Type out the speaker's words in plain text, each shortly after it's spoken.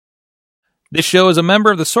This show is a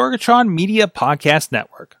member of the Sorgatron Media Podcast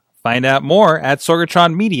Network. Find out more at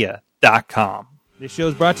sorgatronmedia.com. This show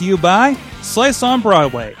is brought to you by Slice on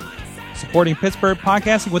Broadway. Supporting Pittsburgh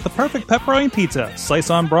podcasting with the perfect pepperoni pizza,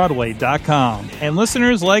 sliceonbroadway.com. And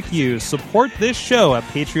listeners like you, support this show at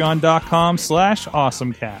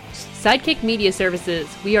patreon.com/awesomecast. Sidekick Media Services.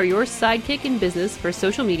 We are your sidekick in business for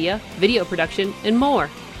social media, video production, and more.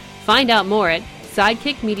 Find out more at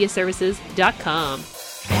sidekickmediaservices.com.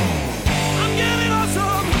 I'm getting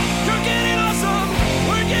awesome, you're getting awesome,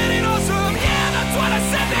 we're getting awesome, yeah, that's what I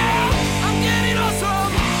said now. I'm getting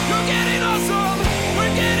awesome, you're getting awesome,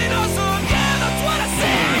 we're getting awesome, yeah, that's what I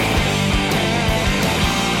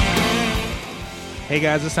said. Hey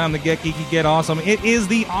guys, it's time to get geeky, get awesome. It is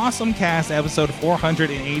the Awesome Cast, episode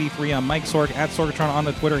 483. I'm Mike Sorg at Sorgatron on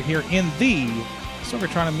the Twitter here in the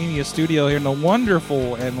Sorgatron Media Studio here in the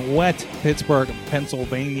wonderful and wet Pittsburgh,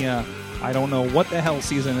 Pennsylvania. I don't know what the hell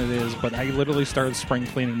season it is, but I literally started spring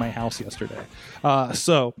cleaning my house yesterday.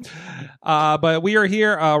 But we are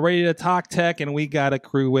here ready to talk tech, and we got a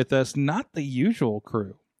crew with us. Not the usual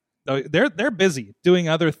crew. They're busy doing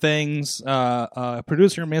other things.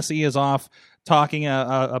 Producer Missy is off talking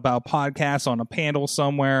about podcasts on a panel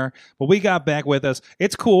somewhere, but we got back with us.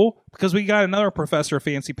 It's cool because we got another Professor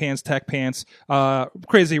Fancy Pants Tech Pants,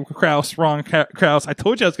 Crazy Kraus, Ron Kraus. I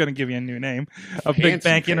told you I was going to give you a new name, of Big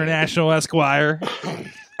Bank International Esquire.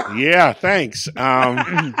 Yeah, thanks.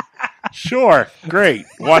 Sure, great,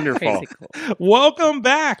 wonderful. Cool. Welcome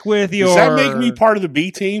back with your. Does that make me part of the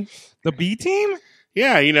B team? The B team?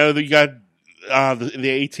 Yeah, you know, you got the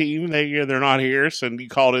A team. They're not here, so you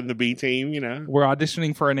called in the B team. You know, We're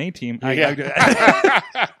auditioning for an A team. Yeah.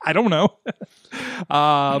 I don't know.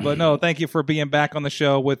 But no, thank you for being back on the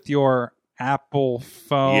show with your Apple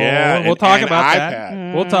phone. Yeah, we'll talk and about iPad.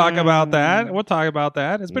 that. We'll talk about that. We'll talk about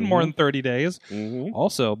that. It's been more than 30 days. Mhm.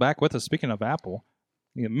 Also, back with us, speaking of Apple,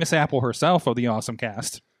 Miss Apple herself of the Awesome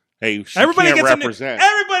Cast. Hey, she Everybody can't gets represent.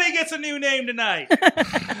 everybody gets a new name tonight.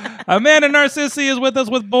 Amanda Narcissi is with us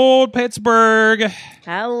with Bold Pittsburgh.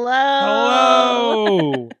 Hello.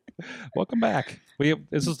 Hello. Welcome back.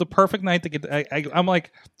 This is the perfect night to get. I'm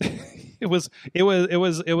like, it was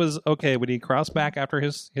okay. We need Kraus back after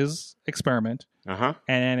his experiment,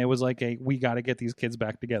 and it was like we got to get these kids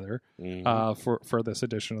back together for this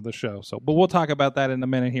edition of the show. So, but we'll talk about that in a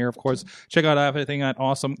minute here. Of course, check out everything at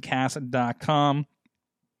awesomecast.com.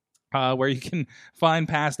 Where you can find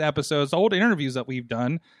past episodes, old interviews that we've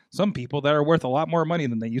done, some people that are worth a lot more money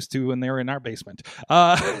than they used to when they were in our basement.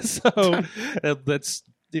 So let's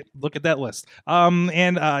look at that list.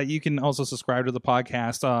 And you can also subscribe to the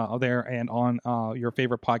podcast there and on your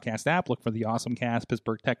favorite podcast app. Look for the Awesome Cast.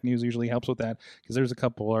 Pittsburgh Tech News usually helps with that because there's a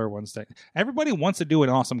couple other ones that everybody wants to do an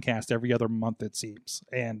Awesome Cast every other month, it seems.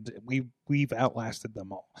 And we've outlasted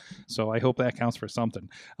them all. So I hope that counts for something.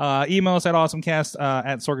 Email us at awesomecast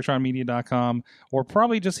at sorgatronmedia.com, or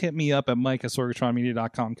probably just hit me up at mike at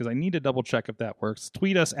sorgatronmedia.com because I need to double check if that works.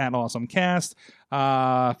 Tweet us at awesomecast.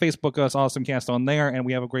 Facebook us awesomecast on there, and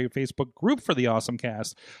we have a great Facebook group for the Awesome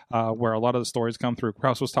Cast where a lot of the stories come through.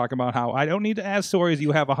 Kraus was talking about how I don't need to add stories.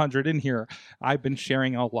 You have 100 in here. I've been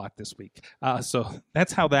sharing a lot this week. So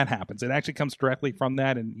that's how that happens. It actually comes directly from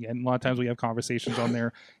that, and a lot of times we have conversations on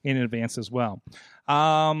there in advance as well.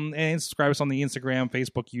 And subscribe us on the Instagram,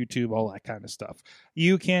 Facebook, YouTube, all that kind of stuff.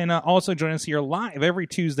 You can also join us here live every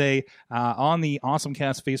Tuesday on the Awesome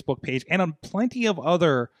Cast Facebook page and on plenty of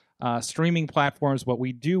other streaming platforms, but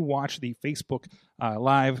we do watch the Facebook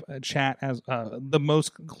live chat as the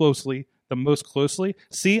most closely.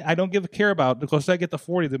 See, I don't care about. The closer I get to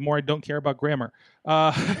 40, the more I don't care about grammar.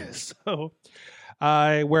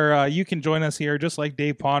 Where you can join us here, just like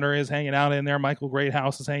Dave Ponder is hanging out in there, Michael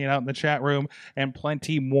Greathouse is hanging out in the chat room, and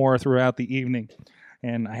plenty more throughout the evening.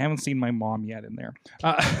 And I haven't seen my mom yet in there.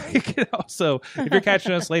 You can also, if you're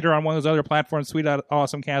catching us later on one of those other platforms, tweet out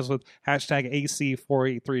AwesomeCast with hashtag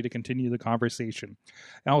AC483 to continue the conversation.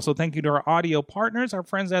 And also, thank you to our audio partners, our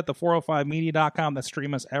friends at the405media.com that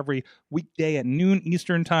stream us every weekday at noon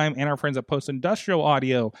Eastern time, and our friends at Post Industrial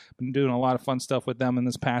Audio. Been doing a lot of fun stuff with them in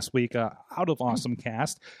this past week out of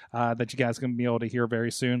AwesomeCast that you guys are going to be able to hear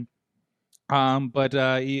very soon. But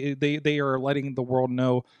they are letting the world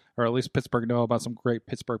know, or at least Pittsburgh know, about some great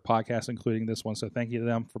Pittsburgh podcasts, including this one. So thank you to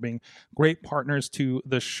them for being great partners to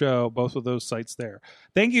the show, both of those sites there.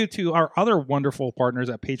 Thank you to our other wonderful partners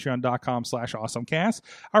at patreon.com/awesomecast.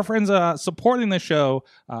 Our friends supporting the show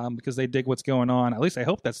because they dig what's going on. At least I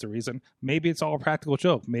hope that's the reason. Maybe it's all a practical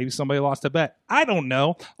joke. Maybe somebody lost a bet. I don't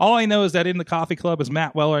know. All I know is that in the coffee club is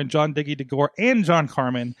Matt Weller and John Diggy DeGore and John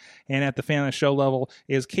Carmen. And at the fan of the show level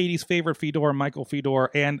is Katie's favorite Fedor, Michael Fedor,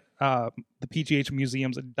 and the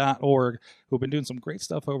pghmuseums.org, who have been doing some great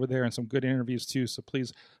stuff over there and some good interviews too. So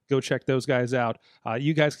please go check those guys out.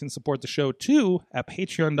 You guys can support the show too at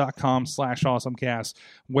patreon.com/awesomecast,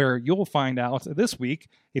 where you'll find out this week,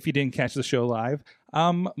 if you didn't catch the show live,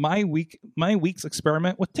 my week's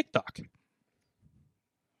experiment with TikTok.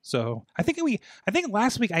 So I think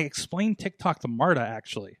last week I explained TikTok to Marta,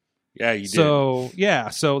 actually. Yeah, you did. So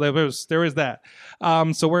there was that.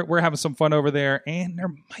 So we're having some fun over there, and there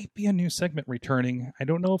might be a new segment returning. I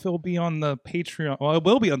don't know if it will be on the Patreon. Well, it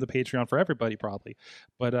will be on the Patreon for everybody probably,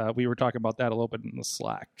 but we were talking about that a little bit in the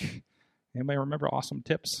Slack. Anybody remember Awesome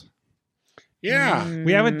Tips? Yeah,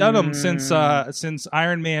 we haven't done them since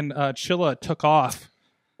Iron Man Chilla took off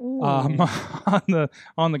on the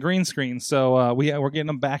green screen. So we're getting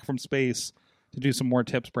them back from space to do some more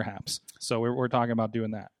tips, perhaps. So we're talking about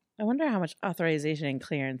doing that. I wonder how much authorization and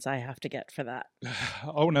clearance I have to get for that.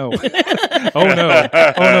 Oh no! Oh no!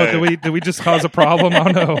 Did we just cause a problem?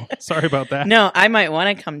 Oh no! Sorry about that. No, I might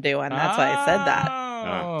want to come do one. That's why I said that.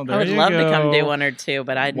 Oh, I would love to come do one or two,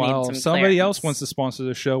 but I'd need some somebody clearance. else wants to sponsor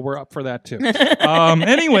the show. We're up for that too.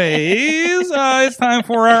 Anyways, it's time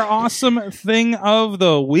for our awesome thing of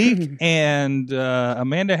the week, and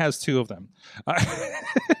Amanda has two of them.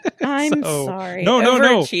 I'm sorry. No.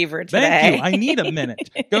 Overachiever today. Thank you. I need a minute.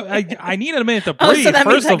 I need a minute to Oh, breathe. so that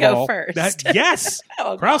means first I of go all, first. Yes.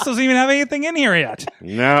 Oh, Kraus God. doesn't even have anything in here yet. I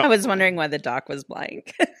no. was wondering why the doc was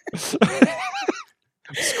blank.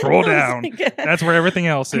 Scroll down. Oh, my God. That's where everything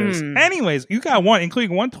else is. Hmm. Anyways, you got one,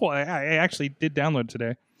 including one toy I actually did download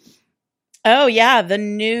today. Oh, yeah. The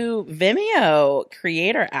new Vimeo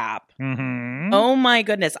creator app. Mm-hmm. Oh, my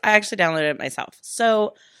goodness. I actually downloaded it myself.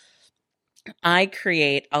 So I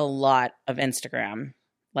create a lot of Instagram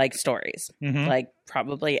stories. Mhm. Like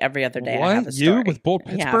probably every other day What? I have a story. You with Bold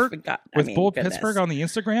Yeah, I Pittsburgh? forgot. With Bold goodness. Pittsburgh on the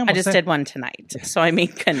Instagram? I What's just that? did one tonight. So I mean,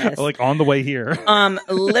 goodness. Like on the way here.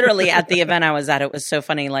 Literally at the event I was at, it was so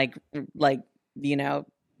funny.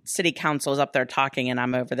 City council is up there talking, and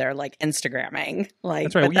I'm over there Instagramming.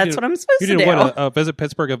 That's right. But that's what I'm supposed You to did do. a Visit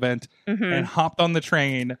Pittsburgh event Mhm. and hopped on the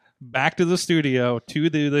train back to the studio to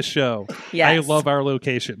do the show. Yes. I love our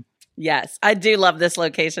location. Yes, I do love this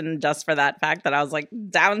location just for that fact that I was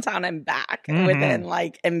downtown and back Mhm. within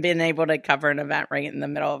and being able to cover an event right in the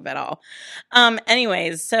middle of it all.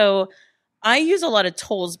 Anyways, so I use a lot of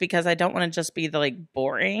tools because I don't want to just be the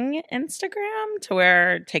boring Instagram to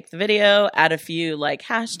where take the video, add a few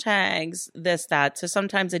hashtags, this, that. So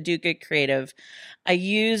sometimes I do get creative. I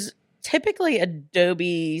use typically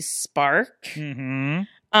Adobe Spark.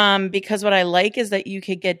 Mm-hmm. Because what I like is that you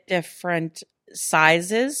could get different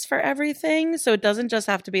sizes for everything. So it doesn't just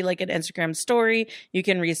have to be an Instagram story. You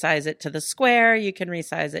can resize it to the square. You can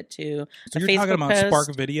resize it to So a you're Facebook talking about post.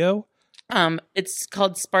 Spark Video? It's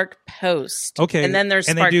called Spark Post. Okay. And then there's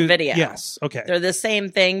And they Spark do- Video. Yes. Okay. They're the same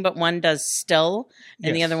thing, but one does still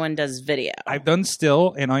and the Yes. other one does video. I've done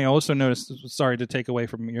still, and I also noticed, sorry to take away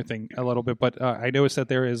from your thing a little bit, but I noticed that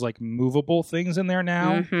there is movable things in there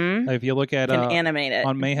now. Mhm. If you look at You can animate it.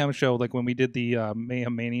 on Mayhem Show, when we did the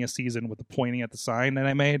Mayhem Mania season with the pointing at the sign that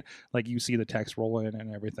I made, you see the text roll in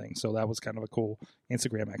and everything. So that was kind of a cool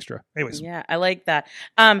Instagram extra. Anyways, Yeah, I like that.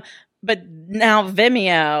 But now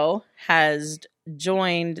Vimeo has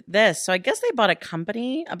joined this. So I guess they bought a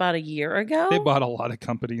company about a year ago. they bought a lot of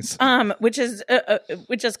companies. Which is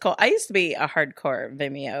cool. I used to be a hardcore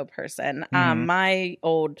Vimeo person. Mhm. My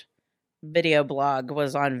old video blog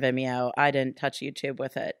was on Vimeo. I didn't touch YouTube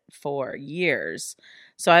with it for years.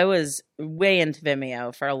 So I was way into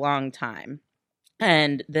Vimeo for a long time.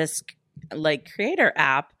 And this creator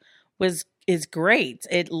app is great.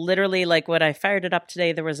 It literally when I fired it up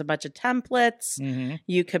today, there was a bunch of templates. Mm-hmm.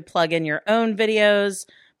 You could plug in your own videos,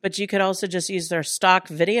 but you could also just use their stock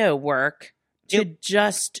video work to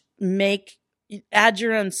just add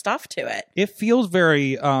your own stuff to it. It feels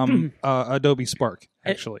very Adobe Spark,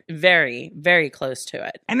 actually. Very, very close to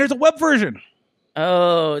it. And there's a web version.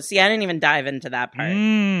 Oh, see, I didn't even dive into that part.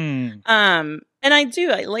 Mm. And I do,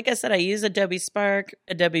 like I said, I use Adobe Spark,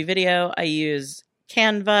 Adobe Video. I use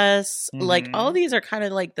Canvas. Mhm. All these are kind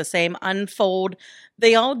of the same. Unfold.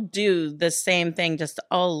 They all do the same thing, just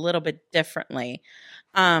all a little bit differently.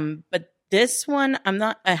 But this one,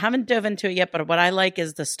 I haven't dove into it yet, but what I like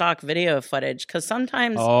is the stock video footage because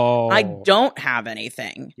sometimes I don't have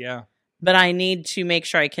anything, Yeah. but I need to make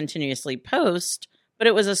sure I continuously post. But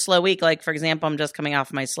it was a slow week. For example, I'm just coming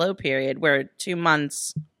off my slow period where 2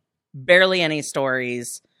 months, barely any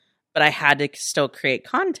stories, but I had to still create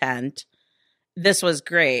content. This was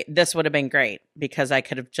great. This would have been great because I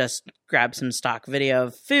could have just grabbed some stock video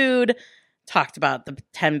of food, talked about the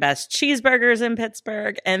 10 best cheeseburgers in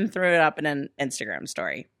Pittsburgh, and threw it up in an Instagram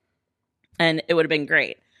story. and it would have been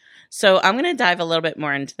great. So I'm going to dive a little bit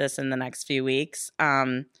more into this in the next few weeks.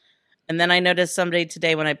 And then I noticed somebody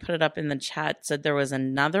today when I put it up in the chat said there was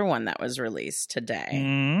another one that was released today.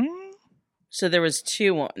 Mm? So there was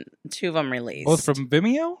two of them released. Both from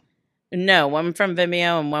Vimeo? No, one from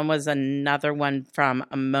Vimeo and one was another one from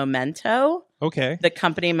Momento, Okay. the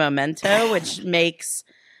company Momento, which makes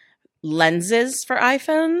lenses for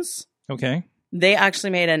iPhones. Okay. They actually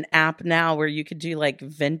made an app now where you could do like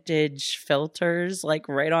vintage filters, like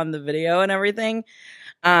right on the video and everything.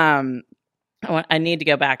 I need to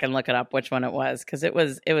go back and look it up which one it was because it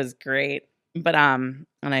was great. But and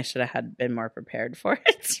I should have had been more prepared for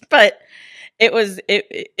it. But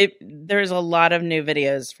there's a lot of new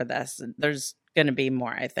videos for this. There's going to be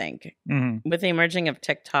more, I think, with the emerging of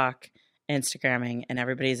TikTok, Instagramming, and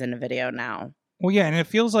everybody's in a video now. Well, yeah, and it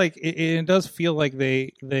feels like it does feel like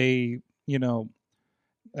they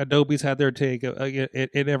Adobe's had their take.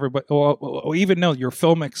 Everybody, even though your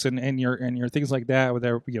Filmix and your things like that, where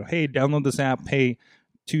they're hey, download this app, pay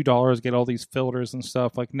 $2, get all these filters and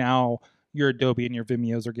stuff. Like now, your Adobe and your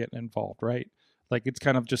Vimeos are getting involved, right? Like it's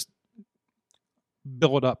kind of just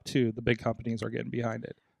build up to the big companies are getting behind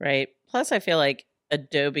it, right? Plus, I feel like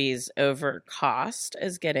Adobe's over cost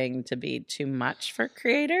is getting to be too much for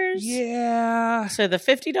creators. Yeah. So the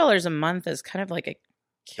 $50 a month is kind of like a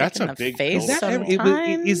kick That's in a the big face bill.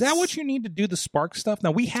 sometimes. Is that what you need to do the Spark stuff?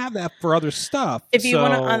 Now we have that for other stuff. If you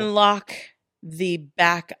want to unlock the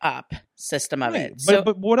backup system of it. So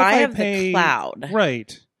but what if I have pay the cloud?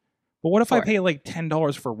 Right. But what if I For pay like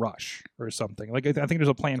 $10 for Rush or something? Like I think there's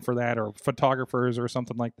a plan for that, or photographers or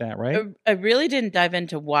something like that, right? I really didn't dive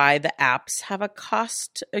into why the apps have a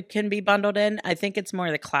cost can be bundled in. I think it's more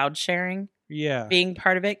the cloud sharing Yeah. being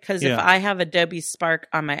part of it. Because if Yeah. I have Adobe Spark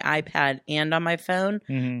on my iPad and on my phone,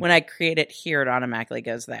 Mhm. when I create it here, it automatically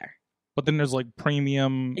goes there. But then there's like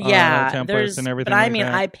premium Yeah, templates and everything. but I like mean,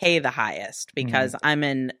 that. I pay the highest because I'm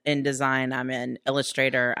in InDesign, I'm in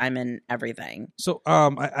Illustrator, I'm in everything. So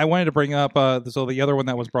I wanted to bring up so the other one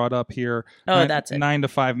that was brought up here. Oh, that's it. 9 to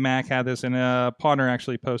 5 Mac had this, and Podner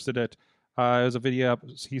actually posted it. It was a video.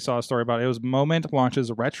 He saw a story about it. It was Moment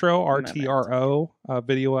launches retro RTRO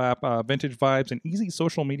video app, vintage vibes, and easy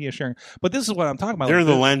social media sharing. But this is what I'm talking about. They're Like,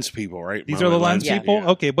 the lens people, right? These are the lens Yeah. people. Yeah.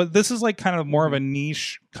 Okay, but this is like kind of more of a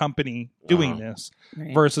niche company doing this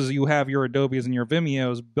Right. versus you have your Adobes and your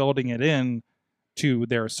Vimeos building it in to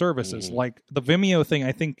their services. Like the Vimeo thing,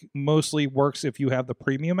 I think mostly works if you have the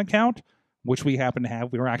premium account, which we happen to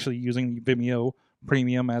have. We were actually using Vimeo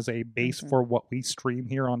Premium as a base for what we stream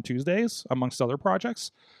here on Tuesdays, amongst other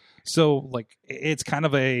projects. So, like, it's kind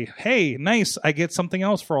of a, hey, nice, I get something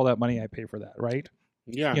else for all that money I pay for that, right?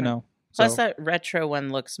 Yeah. You know? Plus, So- that retro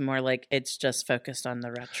one looks more like it's just focused on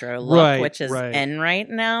the retro look, which is in right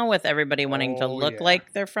now with everybody wanting to Oh, look yeah.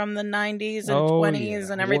 like they're from the 90s and Oh, 20s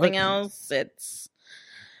yeah. and everything What? else. It's,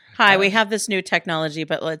 hi, we have this new technology,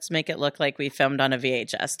 but let's make it look like we filmed on a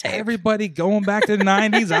VHS tape. Everybody going back to the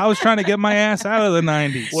 90s. I was trying to get my ass out of the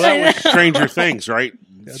 90s. Well, that was Stranger Things, right?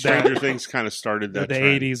 Stranger Things kind of started that the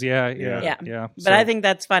trend. 80s, yeah. Yeah. But So- I think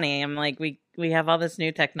that's funny. I'm like, we have all this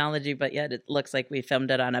new technology, but yet it looks like we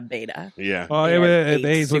filmed it on a beta. Yeah. Well, Yeah, it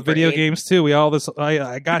is with Super video 8. games too. We all this.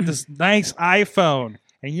 I got this nice iPhone,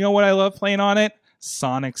 and you know what I love playing on it?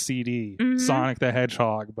 Sonic CD, Sonic the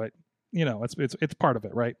Hedgehog. But you know, it's part of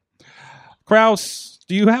it, right? Kraus,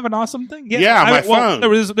 do you have an awesome thing? Yeah, my phone.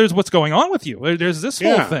 There's what's going on with you. There's this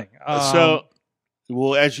whole thing. So,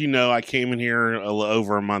 well, as you know, I came in here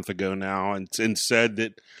over a month ago now and said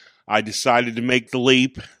that I decided to make the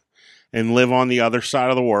leap and live on the other side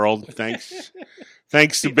of the world. Thanks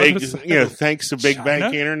to The Big, other side thanks to Big China?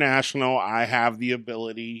 Bank International, I have the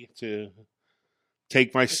ability to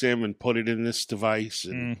take my SIM and put it in this device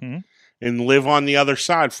and live on the other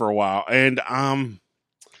side for a while. And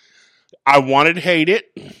I wanted to hate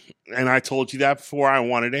it, and I told you that before. I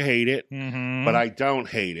wanted to hate it, but I don't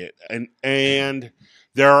hate it. And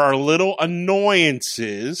there are little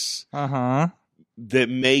annoyances that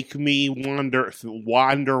make me wonder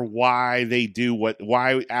why they do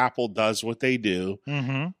why Apple does what they do.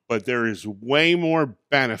 But there is way more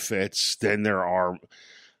benefits than there are.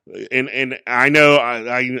 And I know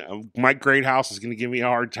I Mike Greathouse is going to give me a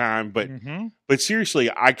hard time, but seriously,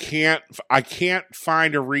 I can't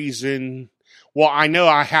find a reason. Well, I know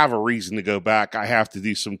I have a reason to go back. I have to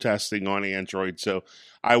do some testing on Android, so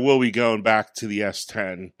I will be going back to the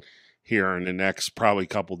S10 here in the next probably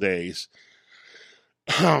couple days.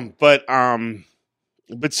 But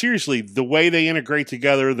seriously, the way they integrate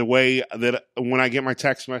together, the way that when I get my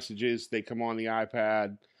text messages, they come on the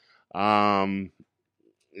iPad.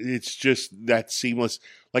 it's just that seamless.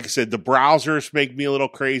 Like I said, the browsers make me a little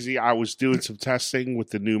crazy. I was doing some testing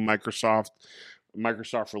with the new Microsoft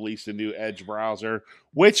released a new Edge browser,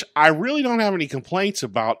 which I really don't have any complaints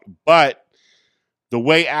about, but the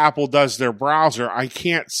way Apple does their browser, I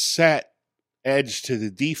can't set Edge to the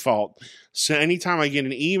default. So anytime I get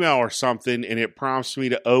an email or something and it prompts me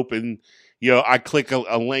to open, I click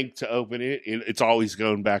a link to open it, it's always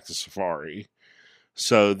going back to Safari.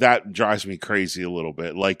 So that drives me crazy a little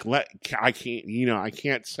bit. Like, I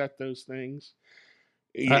can't set those things.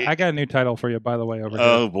 I got a new title for you, by the way, over here.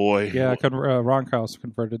 Oh, boy. Yeah, Ron Krause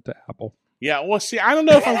converted to Apple. Yeah, well, see, I don't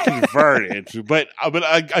know if I'm converted, but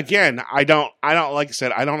again, I don't, like I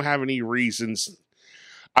said, I don't have any reasons.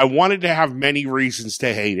 I wanted to have many reasons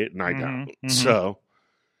to hate it, and I don't. Mm-hmm. So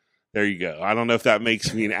there you go. I don't know if that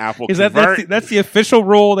makes me an Apple Is convert. that's the official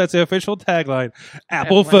rule? That's the official tagline.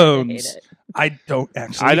 Apple phones. I don't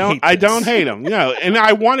actually. I don't hate them. And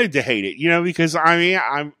I wanted to hate it. Because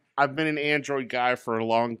I've been an Android guy for a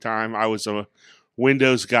long time. I was a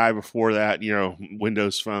Windows guy before that.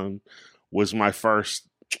 Windows Phone was my first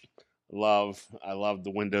love. I loved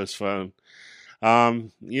the Windows Phone.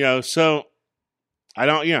 So I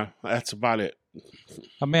don't. That's about it.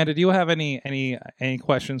 Amanda, do you have any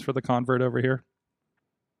questions for the convert over here?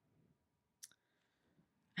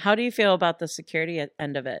 How do you feel about the security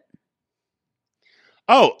end of it?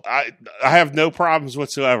 Oh, I have no problems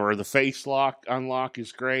whatsoever. The face unlock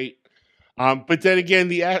is great. But then again,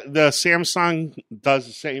 the Samsung does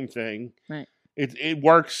the same thing. Right. It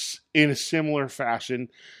works in a similar fashion.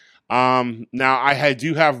 Now, I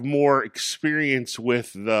do have more experience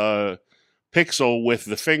with the Pixel with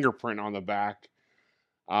the fingerprint on the back.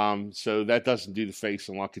 So that doesn't do the face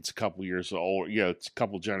unlock. It's a couple years old. It's a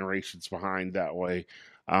couple generations behind that way.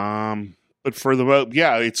 But for the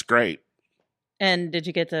it's great. And did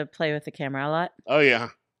you get to play with the camera a lot? Oh yeah.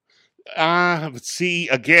 But see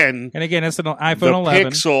again. And again, it's an iPhone 11.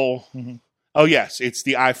 Pixel. Mm-hmm. Oh yes, it's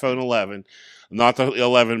the iPhone 11, not the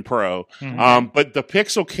 11 Pro. Mm-hmm. But the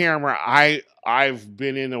Pixel camera, I've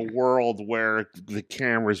been in a world where the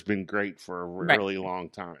camera's been great for a really long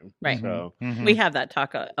time. Right. So we have that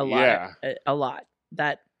talk a lot. Yeah. A lot.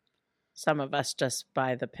 That some of us just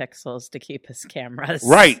buy the Pixels to keep as cameras.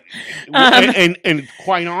 right. And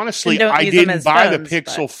quite honestly, I didn't buy the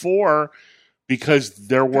Pixel 4 because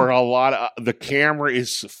there were a lot of the camera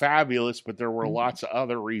is fabulous, but there were lots of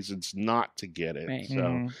other reasons not to get it. Right.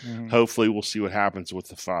 So hopefully we'll see what happens with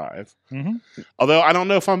the 5. Mm-hmm. Although I don't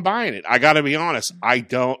know if I'm buying it. I got to be honest. I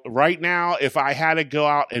don't right now. If I had to go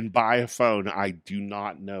out and buy a phone, I do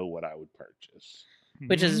not know what I would purchase.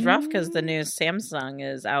 Which is rough because the new Samsung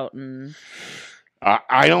is out and.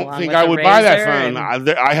 I don't Along think with I the would buy that Razr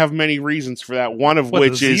phone. I have many reasons for that. One of What,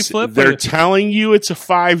 which the Z is Flip? they're telling you it's a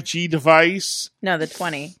 5G device, No, the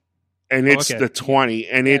 20. and it's okay. the 20,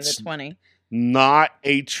 and Yeah, it's the 20. not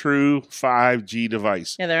a true 5G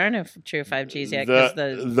device. Yeah, there are no true 5Gs yet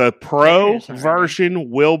because The Pro carriers aren't ready. version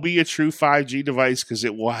will be a true 5G device because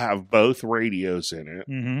it will have both radios in it.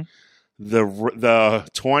 Mm-hmm. The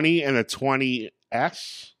 20 and the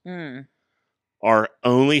 20S Mm.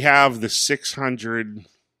 only have the 600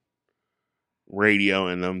 radio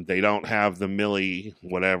in them. They don't have the milli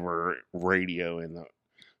whatever radio in them.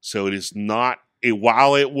 So it is not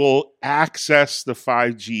while it will access the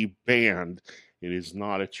 5G band, it is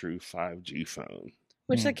not a true 5G phone.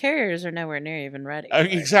 Which the carriers are nowhere near even ready.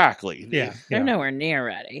 Exactly. Yeah. They're nowhere near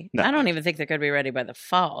ready. No. I don't even think they're going to be ready by the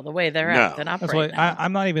fall, the way they're No. at and That's operate why now.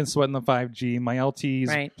 I'm not even sweating the 5G. My LTE's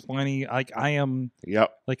Right. plenty. Like I am,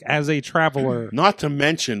 Yep. like as a traveler. Not to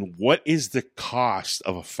mention, what is the cost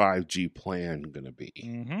of a 5G plan going to be?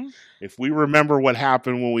 Mm-hmm. If we remember what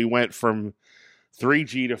happened when we went from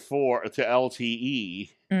 3G to 4 to LTE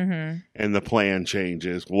Mm-hmm. and the plan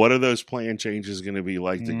changes, what are those plan changes going to be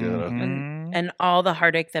like to go to? Mhm. And all the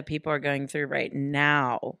heartache that people are going through right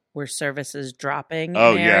now, where services dropping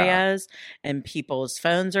Oh, in yeah. areas and people's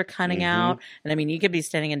phones are cutting Mhm. out. And I mean, you could be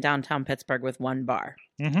standing in downtown Pittsburgh with one bar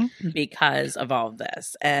Mm-hmm. because of all of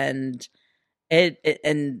this. And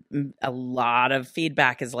and a lot of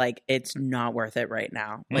feedback is like, it's not worth it right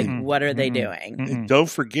now. Like, Mhm. what are they Mhm. doing? Mhm. Don't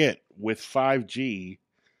forget, with 5G,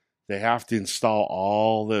 they have to install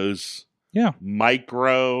all those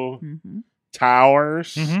micro Mm-hmm.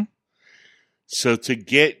 towers. Mm-hmm. So to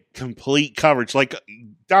get complete coverage, like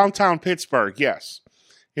downtown Pittsburgh, yes.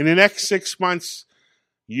 In the next 6 months,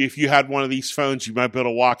 if you had one of these phones, you might be able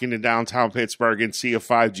to walk into downtown Pittsburgh and see a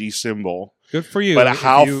 5G symbol. Good for you. But If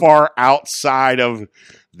how you- far outside of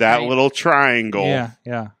that Right. little triangle?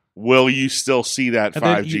 Yeah. will you still see that And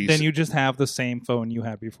 5G? then you just have the same phone you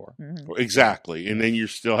had before. Exactly, and then you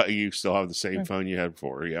still have the same phone you had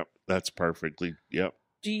before. Yep, that's perfectly. Yep.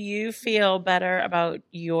 Do you feel better about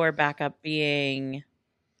your backup being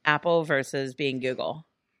Apple versus being Google?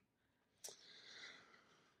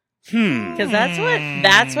 Because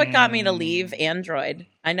that's what got me to leave Android.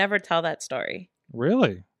 I never tell that story.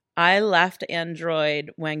 Really? I left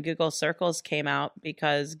Android when Google Circles came out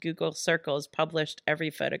because Google Circles published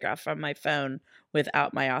every photograph from my phone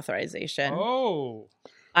without my authorization. Oh.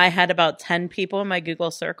 I had about 10 people in my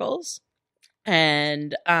Google Circles,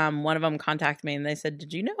 and one of them contacted me and they said,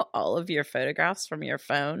 "Did you know all of your photographs from your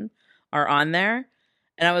phone are on there?"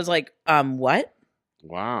 And I was like, "What?"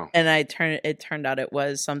 Wow. And it turned out it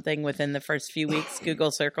was something within the first few weeks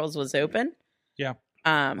Google Circles was open. Yeah.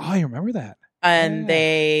 I remember that. And Yeah.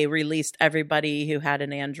 they released everybody who had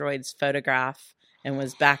an Android's photograph and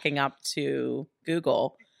was backing up to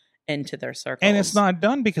Google into their circles. And it's not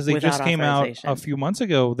done because they Without just came out authorization. a few months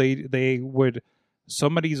ago. They would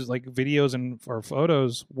somebody's like videos or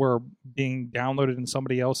photos were being downloaded in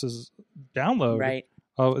somebody else's download. right.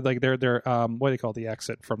 Oh, like their what do they call the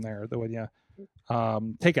exit from there?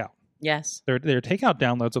 Takeout. Yes. Their takeout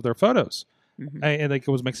downloads of their photos. Mhm. And like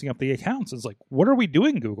it was mixing up the accounts. It's like, what are we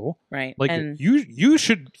doing, Google? Right. Like and you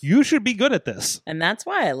should be good at this. that's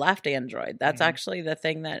why I left Android. That's Mhm. actually the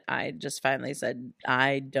thing that I just finally said,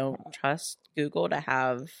 I don't trust Google to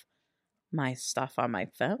have my stuff on my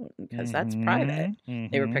phone because that's private.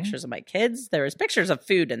 They were Mhm. pictures of my kids. There was pictures of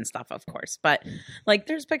food and stuff, of course, but like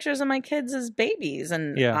there's pictures of my kids as babies,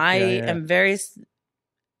 and Yeah, I yeah. am very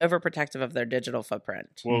overprotective of their digital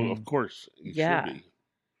footprint. Well, Mhm. of course. You Yeah. should be.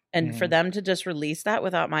 And for Mhm. them to just release that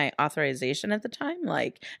without my authorization at the time,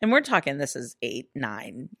 like, and we're talking this is 8,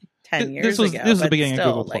 9, 10 years This was ago. this is the but beginning still,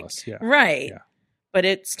 of Google like, Plus. Yeah. right? Yeah. But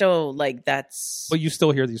it's still like that's But you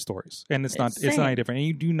still hear these stories, and it's not Insane. any different. And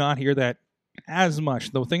you do not hear that as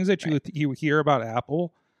much. The things that you hear about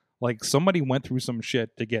Apple, like somebody went through some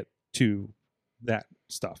shit to get to that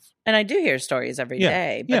stuff. and I do hear stories every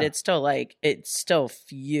day, Yeah, but yeah. it's still like it's still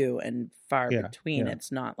few and far Yeah, between. yeah.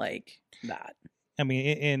 It's not like that. I mean,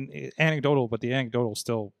 in anecdotal, but the anecdotal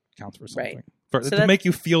still counts for something. Right. For, So to that's- make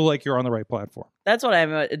you feel like you're on the right platform. That's what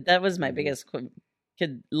that was my biggest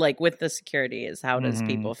could like with the security is how does Mhm.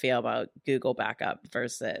 people feel about Google backup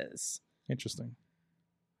versus Interesting.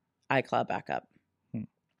 iCloud backup, Hmm.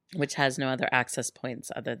 which has no other access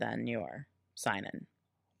points other than your sign in.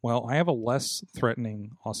 Well, I have a less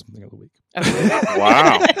threatening awesome thing of the week.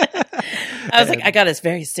 Wow. I was like, I got us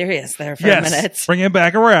very serious there for a minute. Bring it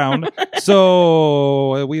back around.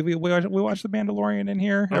 So we watched The Mandalorian in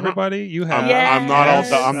here. Uh-huh. Everybody, you have. I'm not all Yes.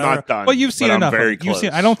 done. I'm not done. Well, you've seen but enough. I'm very of it. You've close. seen.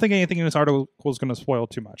 I don't think anything in this article is going to spoil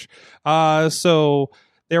too much. So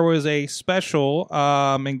there was a special.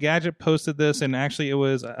 Engadget posted this, and actually, it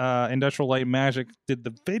was Industrial Light and Magic did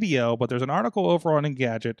the video. But there's an article over on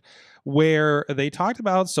Engadget where they talked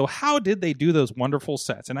about. So how did they do those wonderful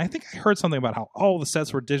sets? And I think I heard something about how all the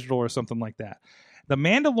sets were digital or something like that. The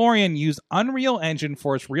Mandalorian used Unreal Engine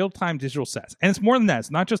for its real-time digital sets, and it's more than that.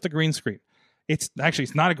 It's not just a green screen. It's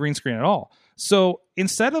not a green screen at all. So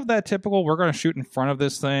instead of that typical, we're going to shoot in front of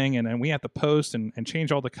this thing, and then we have to post and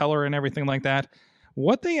change all the color and everything like that.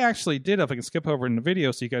 What they actually did, if I can skip over in the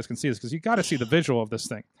video so you guys can see this, because you got to see the visual of this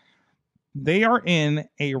thing. They are in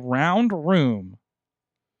a round room,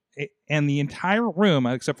 and the entire room,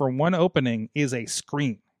 except for one opening, is a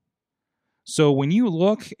screen. So when you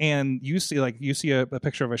look and you see a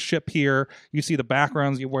picture of a ship here, you see the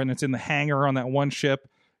backgrounds when it's in the hangar on that one ship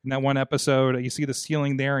in that one episode. You see the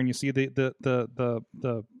ceiling there, and you see the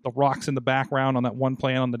rocks in the background on that one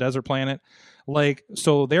planet, on the desert planet. Like,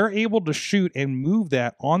 so they're able to shoot and move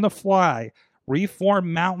that on the fly,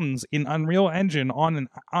 reform mountains in Unreal Engine on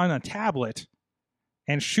a tablet,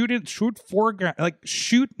 and shoot foreground, like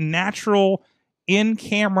shoot natural in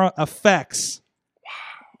camera effects.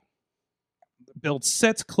 Build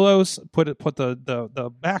sets close, put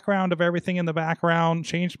the background of everything in the background,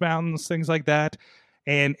 change mountains, things like that,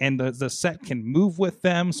 and the set can move with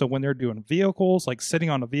them. So when they're doing vehicles, like sitting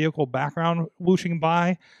on a vehicle, background whooshing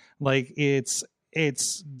by, like it's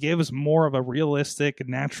gives more of a realistic,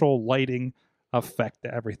 natural lighting effect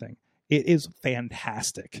to everything. It is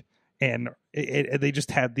fantastic, and they just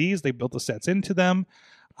had these. They built the sets into them.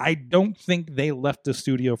 I don't think they left the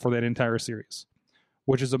studio for that entire series,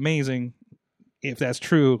 which is amazing. If that's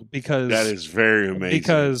true, because That is very amazing.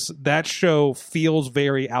 because that show feels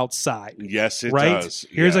very outside, yes, it right? does.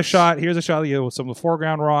 Here's a Yes. shot. Here's a shot of some of the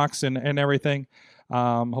foreground rocks and everything.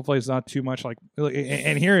 Hopefully, it's not too much.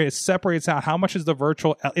 And here it separates out how much is the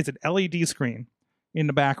virtual. It's an LED screen in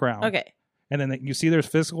the background. Okay. and then you see there's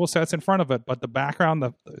physical sets in front of it, but the background,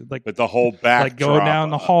 But the whole back, like go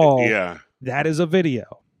down the hall, yeah, that is a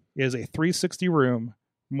video. It is a 360 room,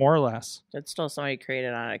 more or less. It's still somebody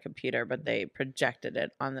created on a computer, but they projected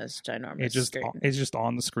it on this ginormous screen. It's just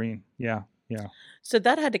on the screen. Yeah. So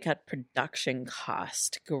that had to cut production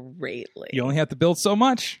cost greatly. You only have to build so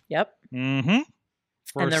much. Yep. Mm-hmm.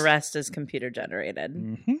 And the rest is computer generated,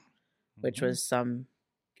 Mm-hmm. which was some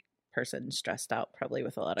person stressed out, probably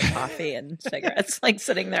with a lot of coffee and cigarettes, like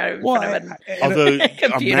sitting there in front of it. Although,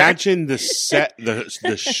 computer. imagine the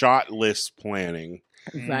shot list planning.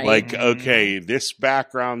 Right. Like, okay, this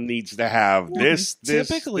background needs to have this.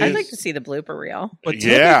 typically- I'd like to see the blooper reel. But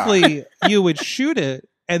Yeah. typically, you would shoot it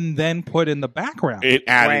and then put in the background. It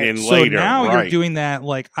added Right. in So later. now right. you're doing that.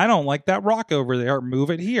 Like, I don't like that rock over there. Move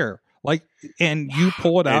it here. Like, and you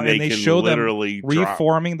pull it out, and they can show them literally drop.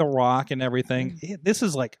 reforming the rock and everything. This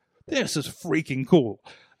is freaking cool.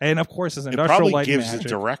 And of course, it's It industrial probably light gives magic. the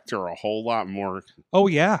director a whole lot more. Oh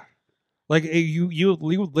yeah, like you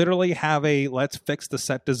literally have a let's fix the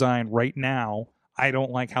set design right now. I don't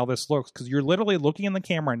like how this looks, because you're literally looking in the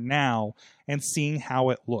camera now and seeing how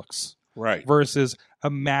it looks Right. versus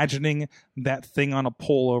imagining that thing on a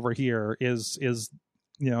pole over here is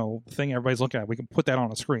the thing everybody's looking at. We can put that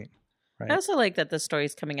on a screen. Right. I also like that the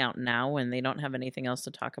story's coming out now when they don't have anything else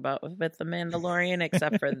to talk about with the Mandalorian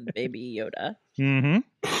except for the baby Yoda.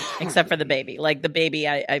 Mm-hmm. Except for the baby. Like the baby,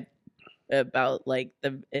 it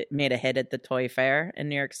made a hit at the Toy Fair in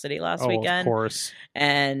New York City last weekend. Of course.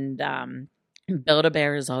 And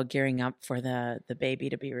Build-A-Bear is all gearing up for the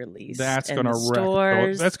baby to be released. That's in gonna the wreck.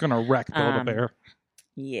 stores. That's gonna wreck Build-A-Bear.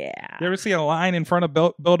 Yeah. You ever see a line in front of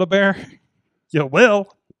Build-A-Bear? You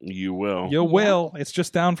will. You will. You will. It's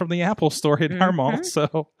just down from the Apple store in our mall.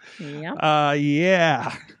 So, Yep.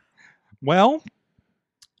 yeah. Well,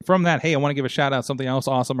 from that, hey, I want to give a shout out something else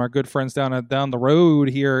awesome. Our good friends down the road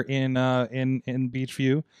here in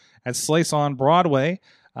Beachview at Slice on Broadway.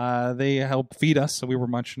 They help feed us, so we were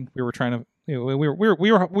munching. We were trying to, we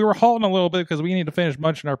were halting a little bit because we need to finish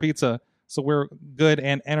munching our pizza. So we're good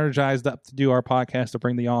and energized up to do our podcast to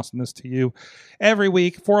bring the awesomeness to you every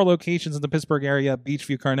week. 4 locations in the Pittsburgh area: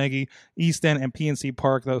 Beachview, Carnegie, East End, and PNC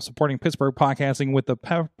Park, though, supporting Pittsburgh podcasting with the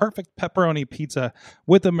perfect pepperoni pizza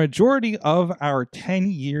with the majority of our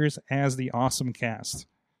 10 years as the Awesome Cast.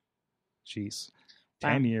 Jeez.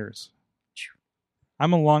 10 years.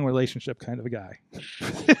 I'm a long relationship kind of a guy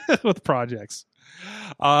with projects.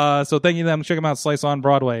 So thank you to them. Check them out,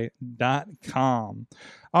 sliceonbroadway.com.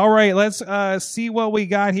 All right, let's see what we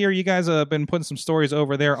got here. You guys have been putting some stories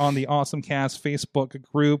over there on the Awesome Cast Facebook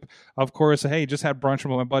group. Of course, hey, just had brunch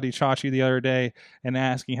with my buddy Chachi the other day and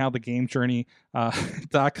asking how the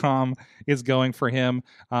GameJourney.com is going for him.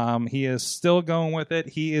 He is still going with it.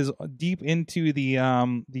 He is deep into the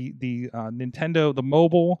Nintendo, the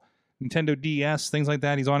mobile, Nintendo DS, things like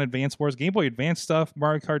that. He's on Advance Wars, Game Boy Advance stuff,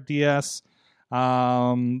 Mario Kart DS.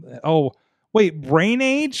 Wait, Brain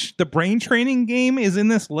Age, the brain training game, is in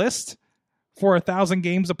this list for 1,000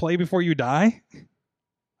 games to play before you die.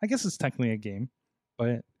 I guess it's technically a game,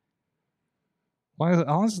 but why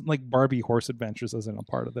is it like Barbie Horse Adventures isn't a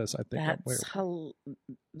part of this? I think I'd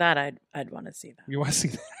want to see that. You want to see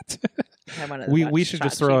that? I want to. we should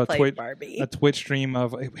just throw a Twitch stream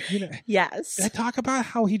of. Yes. Did I talk about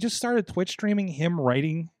how he just started Twitch streaming him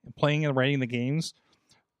playing and writing the games?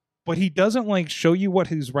 But he doesn't like show you what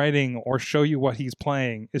he's writing or show you what he's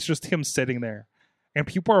playing. It's just him sitting there, and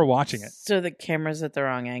people are watching it. So the camera's at the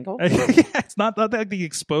wrong angle. Yeah, it's not like the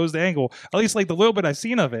exposed angle. At least like the little bit I've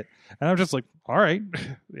seen of it, and I'm just like, all right,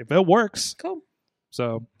 if it works, Cool.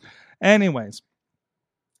 So, anyways,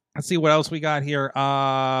 let's see what else we got here.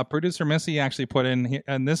 Producer Missy actually put in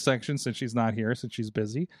this section since she's not here, since she's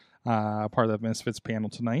busy. Part of the Misfits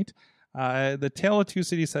panel tonight. The Tale of Two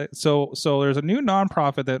Cities. So there's a new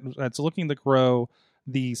nonprofit that's looking to grow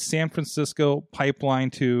the San Francisco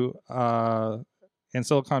pipeline to in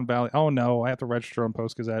Silicon Valley. Oh no, I have to register on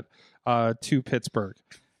Post Gazette to Pittsburgh,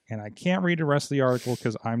 and I can't read the rest of the article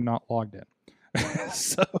because I'm not logged in.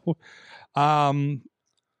 So,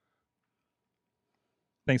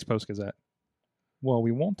 thanks, Post Gazette. Well,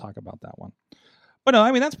 we won't talk about that one, but no,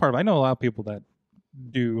 I mean that's part of it. I know a lot of people that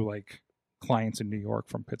do like clients in New York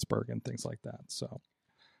from Pittsburgh and things like that. So,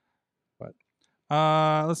 but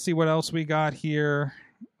let's see what else we got here.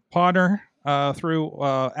 Potter through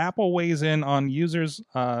Apple weighs in on users.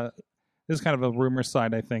 This is kind of a rumor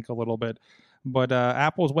side, I think, a little bit, but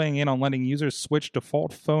Apple's weighing in on letting users switch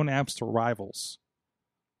default phone apps to rivals.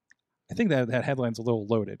 I think that headline's a little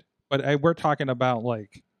loaded, but we're talking about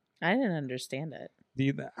like I didn't understand it.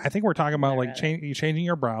 I think we're talking about I like read changing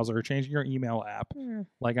your browser, changing your email app.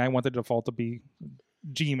 Like I want the default to be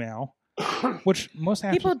Gmail, which most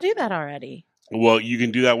apps. People do that already. Well, you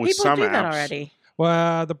can do that with People some do apps. that already.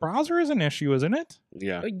 Well, the browser is an issue, isn't it?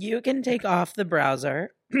 Yeah. You can take off the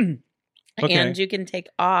browser, Okay. and you can take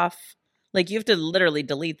off. Like you have to literally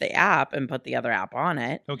delete the app and put the other app on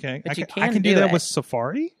it. Okay, But you I can can do do that it. with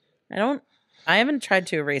Safari. I haven't tried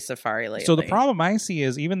to erase Safari lately. So the problem I see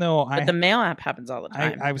is even though but the mail app happens all the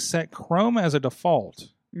time. I've set Chrome as a default,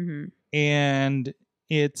 hmm and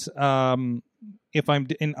it's if I'm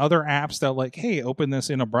in other apps that like, hey, open this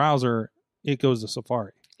in a browser, it goes to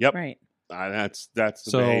Safari. Yep. Right. That's the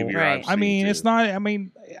So, behavior. Right. I've I mean, seen, it's too. not. I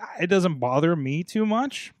mean, it doesn't bother me too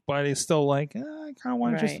much, but it's still like I kind of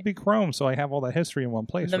want it just to Right. be Chrome, so I have all that history in one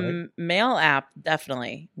place. The right? mail app,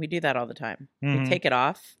 definitely. We do that all the time. Mhm. We take it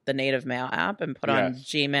off, the native mail app, and put on Yes.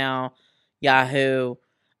 Gmail, Yahoo.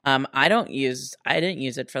 I didn't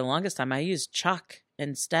use it for the longest time. I used Chuck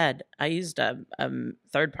instead. I used a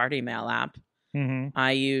third-party mail app. Mhm.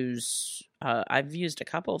 I've used a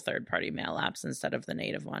couple third-party mail apps instead of the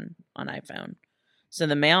native one on iPhone. So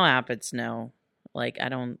the mail app, it's no, like I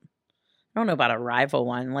don't know about a rival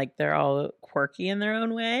one. Like they're all quirky in their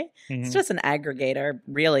own way. Mhm. It's just an aggregator,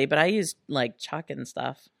 really. But I use like Chuck and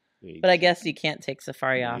stuff. Yeah, you But I can't- guess you can't take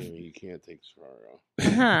Safari off. yeah, you can't take Safari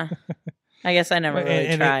off. Huh. I guess I never But-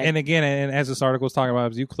 really tried. and again, and as this article was talking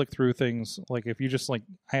about, as you click through things, like if you just like,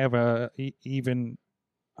 I have even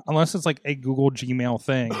unless it's like a Google Gmail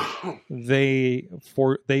thing,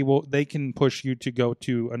 they can push you to go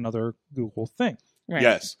to another Google thing. Right.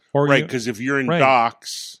 Yes. Or Right, you- because if you're in Right.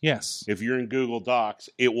 Docs, yes. if you're in Google Docs,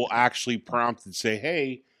 it will actually prompt and say,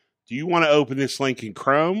 hey, do you want to open this link in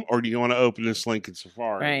Chrome or do you want to open this link in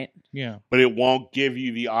Safari? Right. Yeah. But it won't give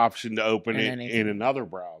you the option to open In it anything. in another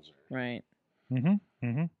browser. Right. Mm-hmm.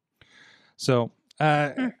 Mm-hmm. So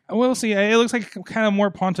we'll see. It looks like kind of more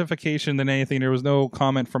pontification than anything. There was no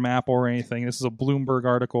comment from Apple or anything. This is a Bloomberg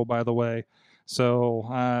article, by the way. So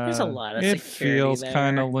There's a lot of it security feels there.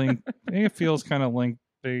 kind of linked. It feels kind of linked,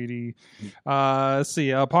 baity. Let's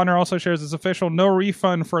see. Ponder also shares it's official. No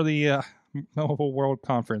refund for the Mobile World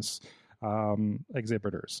Conference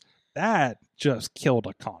exhibitors. That just killed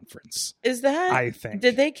a conference. Is that? I think.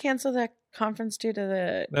 Did they cancel that conference due to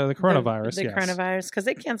the coronavirus? The yes. coronavirus, because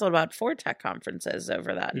they canceled about 4 tech conferences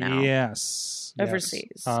over that now. Yes.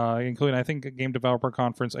 Overseas. Including I think a game developer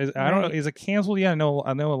conference. I don't know. Right. Is it canceled? Yeah, I know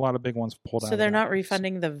a lot of big ones pulled out. So of they're that. not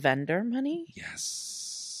refunding the vendor money?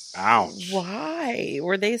 Yes. Ouch. Why?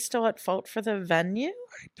 Were they still at fault for the venue?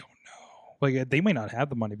 I don't know. Like they may not have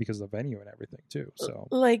the money because of the venue and everything too. So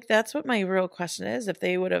Like, that's what my real question is. If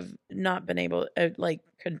they would have not been able, like,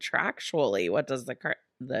 contractually, what does the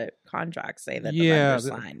contract say that the vendor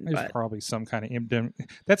signed? there's But probably some kind of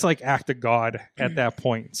that's like act of God at that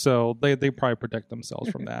point. So they probably protect themselves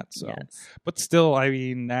from that. So, yes. but still, I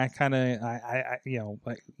mean, that kind of I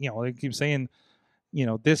they keep saying,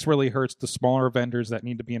 this really hurts the smaller vendors that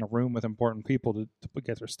need to be in a room with important people to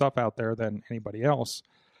get their stuff out there than anybody else.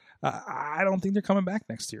 I don't think they're coming back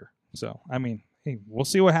next year. So, I mean, hey, we'll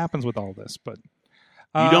see what happens with all this. But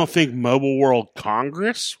You don't think Mobile World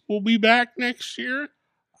Congress will be back next year?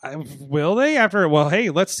 will they? Well, hey,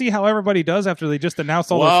 let's see how everybody does after they just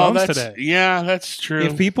announced all their phones today. Yeah, that's true.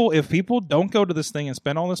 If people don't go to this thing and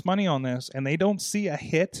spend all this money on this, and they don't see a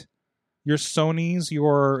hit, your Sonys,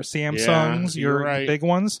 your Samsungs, you're your right. big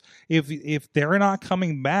ones, if they're not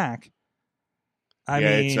coming back, I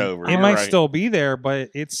Yeah, mean, it's over. it You're might right. still be there,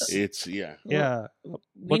 but it's yeah. yeah. We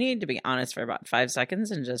What- need to be honest for about 5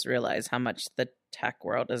 seconds and just realize how much the tech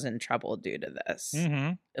world is in trouble due to this.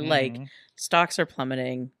 Mm-hmm. Like, stocks are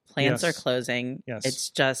plummeting, plants Yes. are closing. Yes.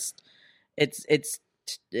 It's just,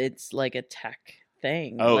 it's like a tech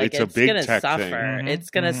thing. Oh, like, it's a big gonna tech suffer. thing. Mhm,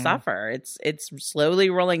 It's gonna mhm. suffer. It's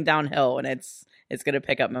slowly rolling downhill, and it's gonna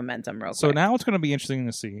pick up momentum real So quick. now it's going to be interesting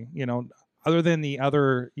to see, other than the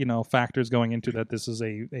other, factors going into that, this is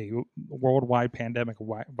a worldwide pandemic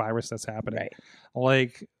virus that's happening. Right.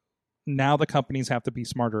 Like now the companies have to be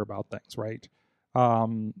smarter about things, right?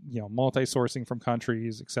 Multi-sourcing from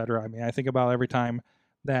countries, et cetera. I mean, I think about every time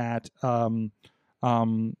that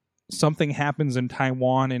something happens in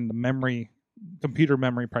Taiwan and the computer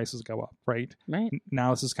memory prices go up, right? Right.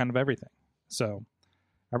 Now this is kind of everything. So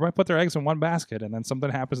everybody put their eggs in one basket, and then something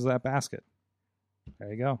happens to that basket.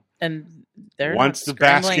 There you go. And they're Once not the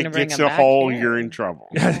scrambling basket to bring gets them a back hole, here. you're in trouble.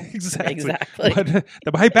 Yeah, exactly. Exactly.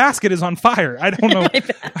 But my basket is on fire. I don't know My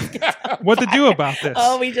basket's on what to do fire. about this.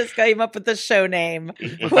 Oh, we just came up with the show name.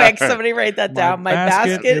 Quick, somebody write that down. My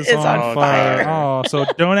basket is on fire. Oh, so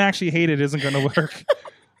don't actually hate it isn't going to work.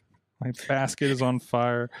 My basket is on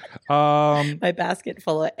fire. My basket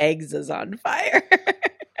full of eggs is on fire.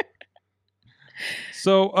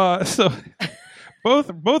 So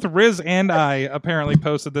both Riz and I apparently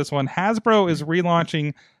posted this one. Hasbro is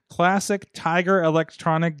relaunching classic Tiger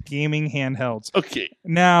electronic gaming handhelds. Okay.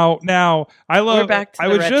 Now I love. We're back to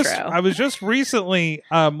the retro. I was just recently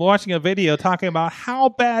watching a video talking about how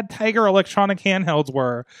bad Tiger electronic handhelds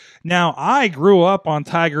were. Now I grew up on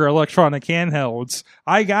Tiger electronic handhelds.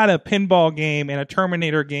 I got a pinball game and a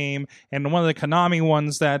Terminator game and one of the Konami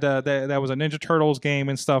ones that was a Ninja Turtles game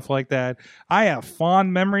and stuff like that. I have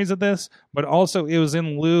fond memories of this, but also it was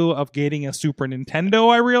in lieu of getting a Super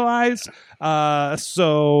Nintendo. I realized.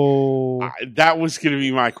 That was going to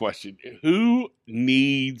be my question. Who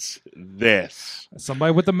needs this?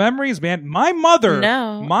 Somebody with the memories, man. My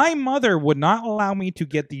mother would not allow me to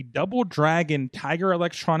get the Double Dragon Tiger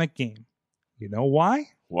electronic game. You know why?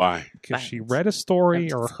 Why? Because she read a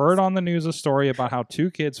story or heard on the news a story about how two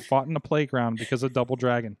kids fought in a playground because of Double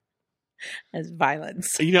Dragon. As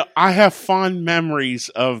violence. You know, I have fond memories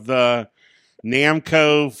of the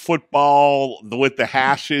Namco football with the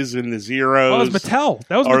hashes and the zeros. Oh, it was Mattel.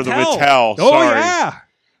 That was or Mattel. the Mattel. Oh, Sorry. yeah.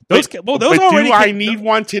 Those But already do I need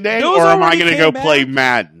one today, or am I going to go play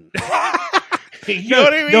Madden? You know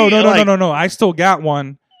what I mean? No. I still got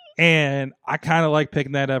one, and I kind of like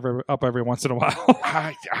picking that up every once in a while.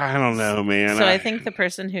 I don't know, man. So I think the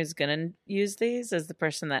person who's going to use these is the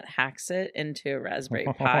person that hacks it into a Raspberry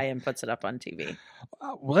Pi and puts it up on TV.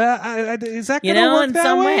 Well, is that going to work in that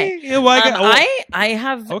some way? way? Yeah, well, I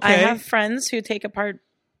have friends who take apart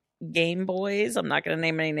Game Boys. I'm not going to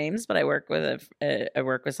name any names, but I work with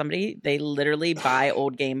somebody. They literally buy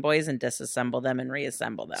old Game Boys and disassemble them and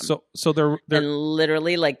reassemble them. So they're and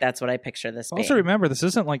literally like that's what I picture this. Also, being. remember this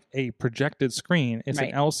isn't like a projected screen; it's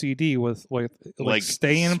Right. an LCD with Like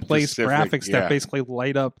stay in place specific, graphics yeah. that basically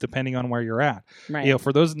light up depending on where you're at. Right. You know,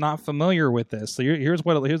 for those not familiar with this, so here's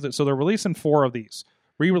so they're releasing 4 of these.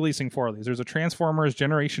 Re-releasing 4 of these. There's a Transformers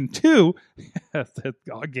Generation 2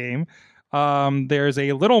 game. There's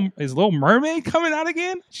a Little Mermaid coming out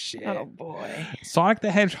again. Shit. Oh boy. Sonic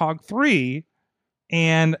the Hedgehog 3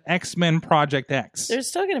 and X-Men Project X. There's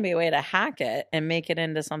still going to be a way to hack it and make it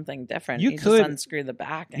into something different. You You could- just unscrew the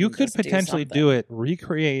back. And You could just potentially something. do it,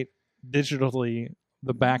 recreate digitally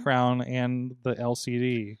the background and the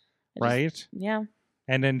LCD, right? Yeah.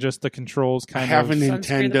 And then just the controls I kind have a of.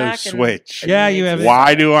 Unscrew the Nintendo back and- Switch. Yeah, you have.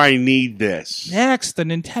 Why do I need this? Next, the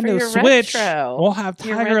Nintendo your Switch retro. will have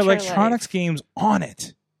Your Tiger retro Electronics games on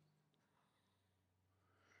it.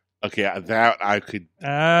 Okay, that I could.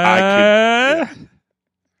 I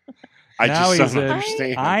I Now just he don't said,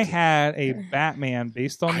 understand. I had a Batman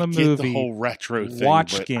based on the I get movie. the whole retro thing,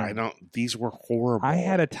 watch but game. I don't. These were horrible. I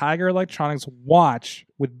had a Tiger Electronics watch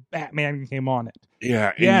with Batman game on it.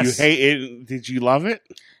 Yeah. And Yes. you hate it. Did you love it?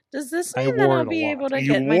 Does this I mean that wore I'll it a be lot. able to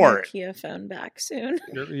You get my wore it. Nokia phone back soon?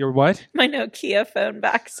 You're what? My Nokia phone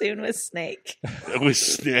back soon with Snake. It was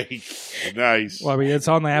Snake. Nice. Well, I mean, it's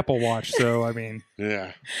on the Apple Watch, so I mean,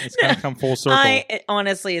 Yeah. it's gonna come full circle.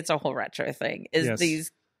 Honestly, it's a whole retro thing. Is Yes.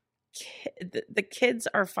 these the kids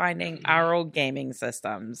are finding our old gaming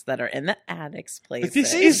systems that are in the attics places. But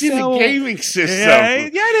this isn't So- a gaming system. Yeah,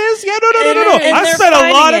 it is. Yeah, no. And I they're spent a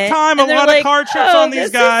lot finding of it, time, a and they're lot like, of card trips "Oh, on these this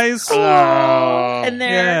is guys. cool," Oh. and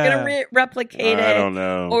they're Yeah. gonna replicate I it. don't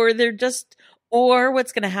know. Or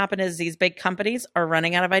what's going to happen is these big companies are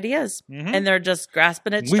running out of ideas Mhm. and they're just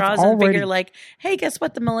grasping at We've straws and already- figure like, hey, guess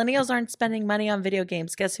what? The millennials aren't spending money on video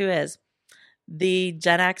games. Guess who is? The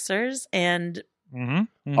Gen Xers and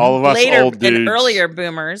All of us later old dudes. and earlier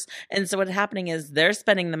boomers. And so what's happening is they're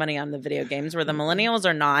spending the money on the video games where the millennials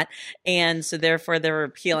are not. And so therefore they're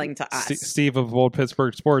appealing to us. Steve of Old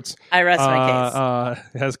Pittsburgh Sports I rest my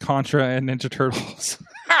case. has Contra and Ninja Turtles.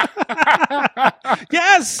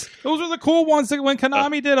 Yes, those were the cool ones that when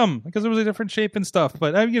Konami did them because it was a different shape and stuff.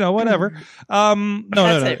 But whatever. No.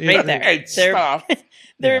 That's it, right there. And They're- stuff.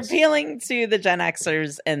 They're Yes. appealing to the Gen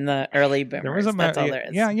Xers and the early boomers. There was a That's all there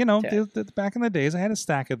is. yeah, to it. back in the days, I had a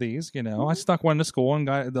stack of these. I snuck one to school and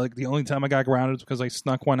got like the only time I got grounded was because I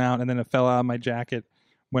snuck one out and then it fell out of my jacket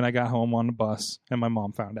when I got home on the bus and my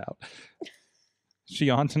mom found out.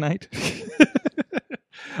 She on tonight?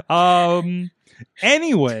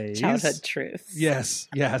 Anyways, Childhood truth. yes.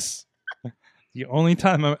 The only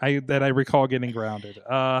time that I recall getting grounded.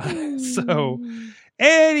 So.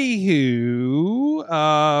 Anywho,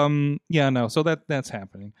 so that's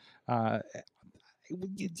happening. Have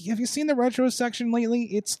you seen the retro section lately?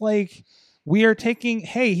 It's like we are taking,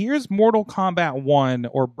 hey, here's Mortal Kombat 1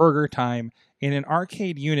 or Burger Time in an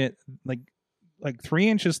arcade unit, like like 3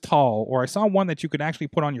 inches tall, or I saw one that you could actually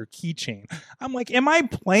put on your keychain. I'm like, am I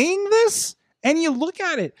playing this? And you look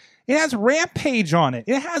at it, it has Rampage on it.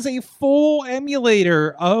 It has a full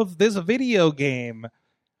emulator of this video game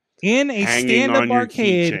in a Hanging stand-up on your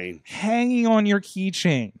arcade keychain. hanging on your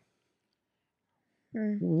keychain.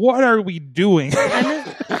 What are we doing?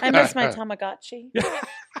 I miss my Tamagotchi.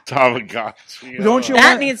 Tamagotchi. Don't you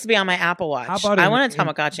That want- needs to be on my Apple Watch. How about I an- want a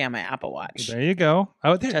Tamagotchi on my Apple Watch. There you go.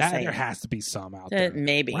 Oh, Just saying. there has to be some out there.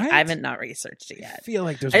 Maybe. What? I haven't not researched it I yet. feel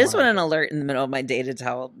like there's. I just one want out an alert in the middle of my day to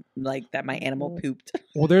tell like that my animal pooped.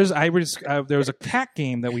 Well, there was a cat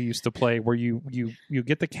game that we used to play where you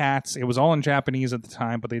get the cats. It was all in Japanese at the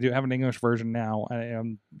time, but they do have an English version now.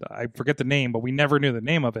 I forget the name, but we never knew the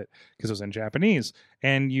name of it because it was in Japanese.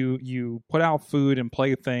 And you put out food and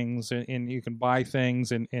play things, and you can buy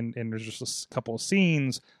things, and there's just a couple of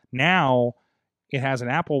scenes. Now it has an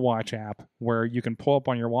Apple Watch app where you can pull up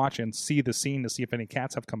on your watch and see the scene to see if any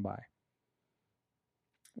cats have come by.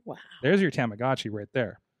 Wow. There's your Tamagotchi right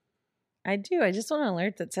there. I do. I just want an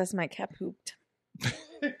alert that says my cat pooped.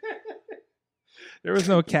 There was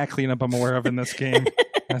no cat cleanup I'm aware of in this game.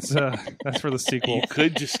 That's for the sequel. You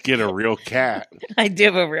could just get a real cat. I do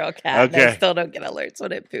have a real cat. And I Okay. still don't get alerts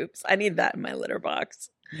when it poops. I need that in my litter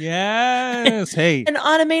box. Yes. Hey, An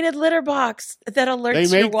automated litter box that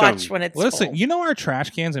alerts They your make watch them. when it's listen, full. you know our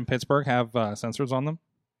trash cans in Pittsburgh have sensors on them?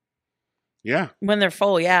 Yeah. When they're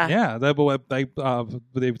full, yeah. Yeah,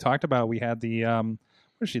 they've talked about. We had the what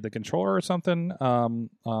is she, the controller or something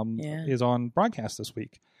Yeah. is on broadcast this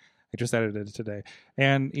week. I just edited it today.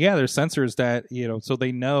 And yeah, there's sensors that, so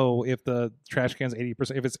they know if the trash can's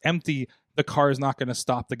 80%, if it's empty, the car is not going to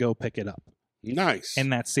stop to go pick it up. Nice.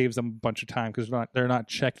 And that saves them a bunch of time because they're not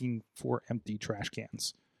checking for empty trash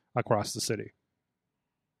cans across the city.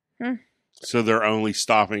 So they're only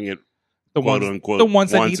stopping it, The quote ones, unquote, the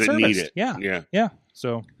ones that once need it need service. it. Yeah. Yeah. Yeah.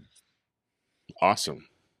 So Awesome.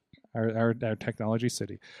 our technology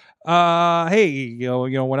city. Hey, you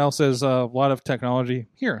know what else is a lot of technology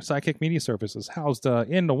here? Sidekick Media Services, housed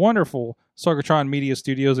in the wonderful Sorgatron Media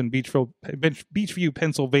Studios in Beachview,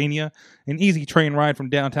 Pennsylvania. An easy train ride from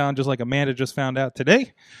downtown, just like Amanda just found out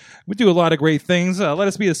today. We do a lot of great things. Let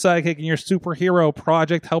us be a sidekick in your superhero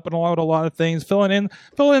project, helping out a lot of things, filling in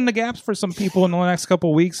the gaps for some people in the next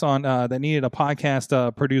couple of weeks on that needed a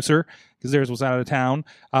podcast producer because theirs was out of town.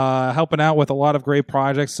 Helping out with a lot of great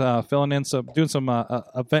projects, filling in doing some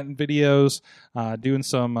event videos, doing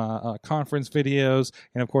some conference videos,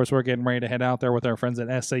 and of course we're getting ready to head out there with our friends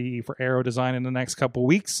at SAE for Aero Design in the next couple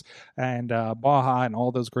weeks, and Baja and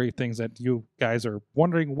all those great things that you guys are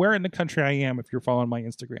wondering where in the country I am if you're following my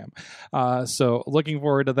Instagram. So looking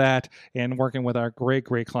forward to that and working with our great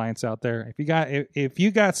clients out there. If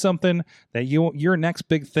you got something that your next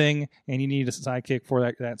big thing and you need a sidekick for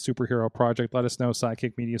that superhero project, let us know.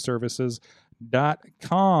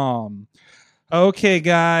 sidekickmediaservices.com. Okay,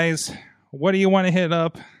 guys, what do you want to hit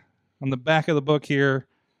up on the back of the book here?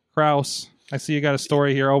 Kraus, I see you got a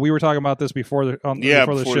story here. Oh, we were talking about this before the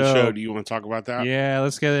show. Do you want to talk about that? Yeah,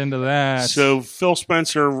 let's get into that. So Phil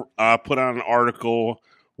Spencer put out an article,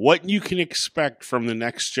 what you can expect from the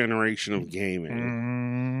next generation of gaming.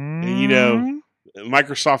 And,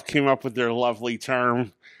 Microsoft came up with their lovely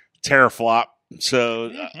term, teraflop. So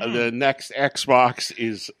the next Xbox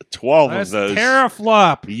is 12 That's of those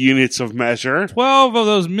teraflop. units of measure. 12 of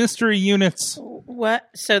those mystery units. What?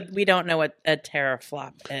 So we don't know what a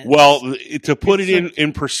teraflop is. Well, to put it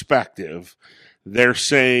in perspective, they're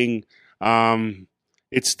saying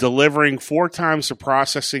it's delivering 4 times the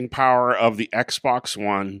processing power of the Xbox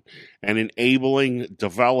One and enabling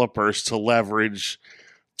developers to leverage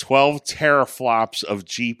 12 teraflops of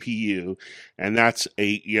GPU, and that's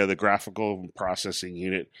the graphical processing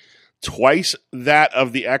unit, twice that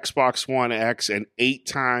of the Xbox One X and 8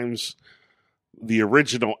 times the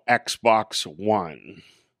original Xbox One.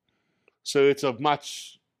 So it's a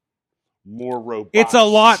much more robust. It's a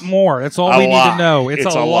lot more. That's all we need to know. It's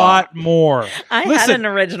a lot more. I had Listen, an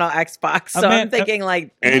original Xbox, so I'm thinking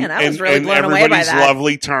man, I was and really blown away by everybody's that.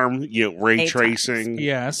 lovely term, ray 8 tracing.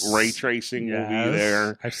 Yes. Ray tracing will be Yes.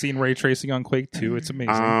 there. I've seen ray tracing on Quake 2. It's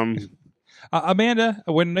amazing. Amanda,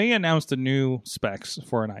 when they announced the new specs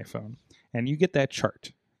for an iPhone, and you get that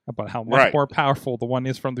chart about how much more powerful the one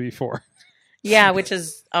is from the before. Yeah, which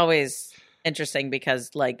is always interesting because,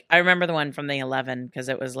 I remember the one from the 11 because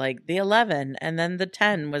it was the 11, and then the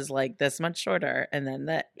 10 was this much shorter, and then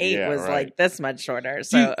the 8 was this much shorter.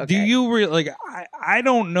 So, do you really I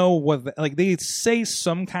don't know what they say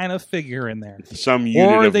some kind of figure in there, some unit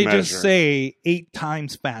or of they measure. just say 8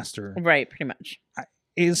 times faster. Right, pretty much.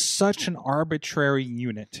 is such an arbitrary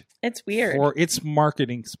unit It's weird. for its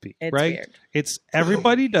marketing speak, It's right? weird. It's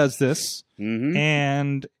everybody does this,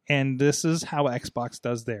 Mhm. and this is how Xbox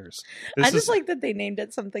does theirs. This I is just like that they named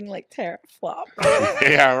it something like Teraflop.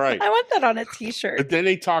 Yeah, right. I want that on a But T-shirt. then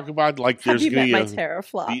they talk about like Have there's you going met to my be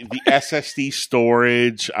Teraflop? the SSD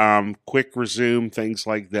storage, quick resume, things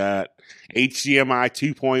like that, HDMI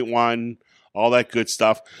 2.1, all that good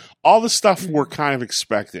stuff. All the stuff we're kind of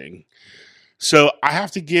expecting. So I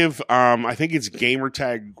have to give, I think it's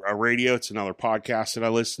Gamertag Radio. It's another podcast that I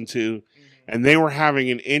listen to. And they were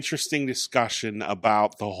having an interesting discussion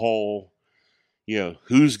about the whole,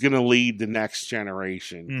 who's going to lead the next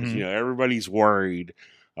generation. 'Cause, Mhm. everybody's worried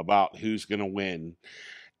about who's going to win.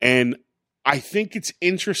 And I think it's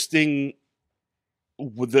interesting.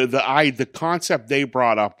 The concept they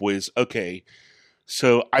brought up was, okay,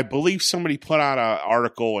 so I believe somebody put out an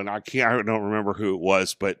article, and I don't remember who it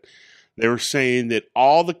was, but they were saying that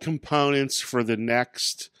all the components for the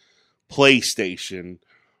next PlayStation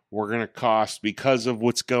were going to cost, because of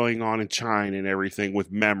what's going on in China and everything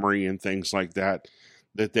with memory and things like that,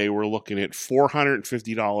 that they were looking at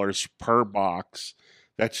 $450 per box.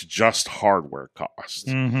 That's just hardware cost.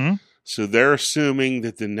 Mhm. So they're assuming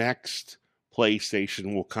that the next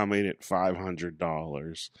PlayStation will come in at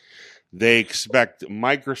 $500. They expect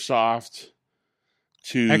Microsoft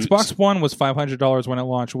to Xbox One was $500 when it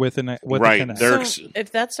launched with the Right, Kinect. they're- So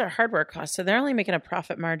if that's their hardware cost, so they're only making a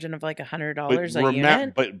profit margin of like $100 a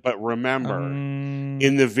unit. but remember, Um,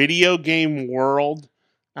 in the video game world,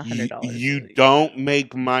 $100. you don't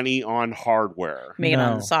make money on hardware. Make it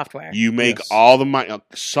on No. the software. You make Yes. all the money on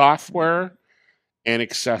software and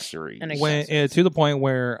accessories. And when to the point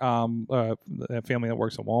where a family that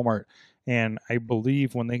works at Walmart, and I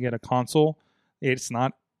believe when they get a console, it's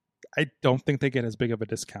not. I don't think they get as big of a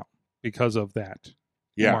discount because of that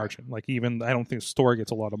Yeah. margin. Like even I don't think the store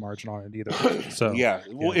gets a lot of margin on it either. So Yeah.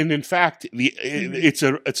 Well, and in fact, it's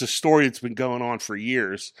a story that's been going on for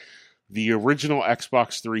years. The original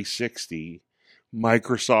Xbox 360,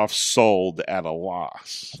 Microsoft sold at a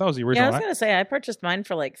loss. I thought it was the Yeah, I original. was gonna say I purchased mine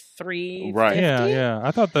for like $350. Right. yeah.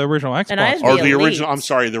 I thought the original Xbox. And I had Or The the Elite. original, I'm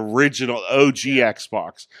sorry, the original OG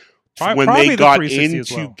Xbox. When Probably they the got 360 into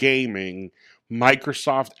as well. gaming,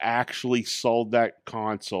 Microsoft actually sold that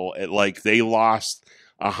console at they lost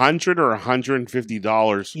 $100 or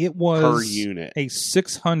 $150 it was per unit. a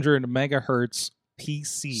 600 megahertz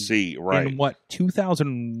PC See, right. in what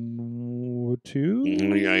 2002?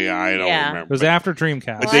 Yeah, I don't Yeah. remember. It was after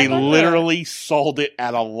Dreamcast. But Well, they I remember- literally sold it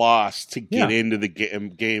at a loss to get Yeah. into the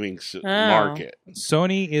gaming market.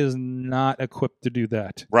 Sony is not equipped to do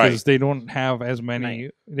that, Right. Because they don't have as many.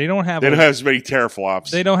 They don't have. They don't have as many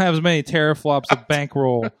teraflops. They don't have as many teraflops of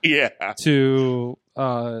bankroll Yeah. to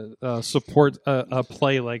support a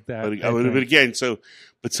play like that. But, I think. again, so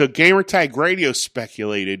Gamertag Radio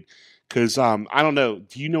speculated because I don't know.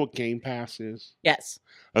 Do you know what Game Pass is? Yes.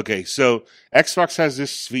 Okay, so Xbox has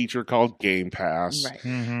this feature called Game Pass, Right.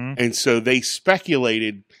 Mhm. and so they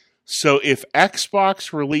speculated. So if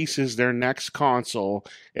Xbox releases their next console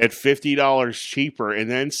at $50 cheaper, and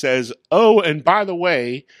then says, "Oh, and by the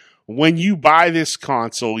way, when you buy this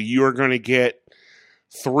console, you are going to get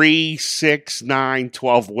 3, 6, 9,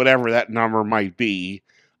 12, whatever that number might be,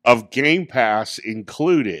 of Game Pass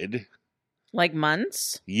included." Like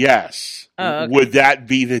months? Yes. Oh, okay. Would that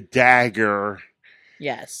be the dagger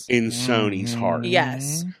Yes. in Sony's heart?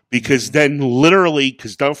 Yes. Because then literally,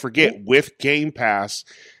 because don't forget, with Game Pass,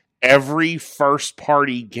 every first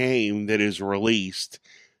party game that is released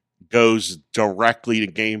goes directly to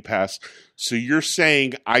Game Pass. So you're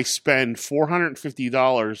saying I spend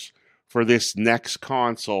 $450 for this next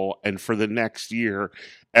console, and for the next year,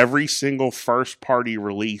 every single first party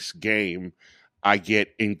release game I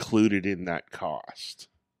get included in that cost.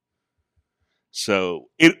 So,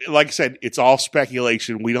 like I said, it's all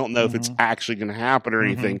speculation. We don't know if it's actually going to happen or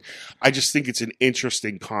anything. I just think it's an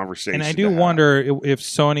interesting conversation. And I to do have. wonder if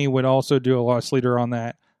Sony would also do a loss leader on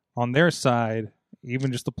that on their side,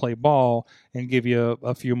 even just to play ball and give you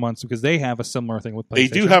a few months, because they have a similar thing with PlayStation They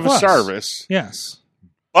do have Plus. a service, Yes.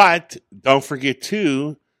 but don't forget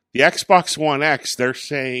too, the Xbox One X. They're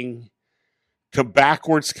saying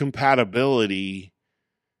backwards compatibility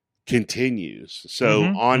continues. So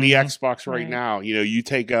Mhm, on the mhm. Xbox right Right. now, you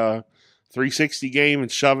take a 360 game and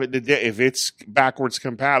shove it to if it's backwards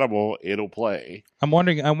compatible, it'll play, I'm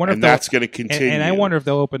wondering. I wonder and if they'll- that's going to continue. and I wonder if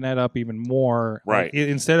they'll open that up even more, Right.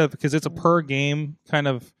 Instead of, because it's a per game kind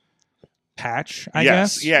of patch. I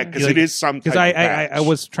yes, guess. yeah, because it is some. Because type of I patch.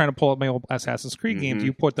 was trying to pull up my old Assassin's Creed games. Mhm.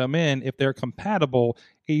 You put them in, if they're compatible,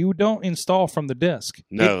 you don't install from the disc.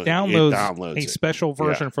 No, it downloads, it downloads a it. special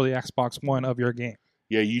version for the Xbox One of your game.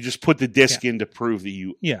 Yeah, you just put the disc in to prove that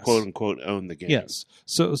you Yes. quote unquote own the game. Yes.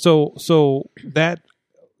 So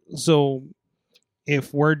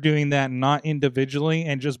if we're doing that not individually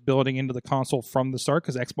and just building into the console from the start,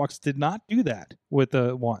 because Xbox did not do that with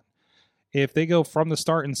the One. If they go from the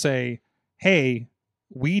start and say, hey,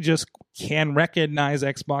 we just can recognize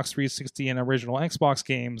Xbox 360 and original Xbox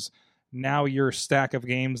games, now your stack of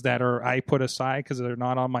games that I put aside because they're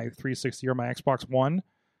not on my 360 or my Xbox One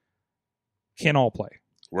can all play.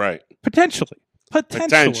 Right. Potentially.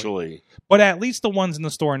 Potentially. But at least the ones in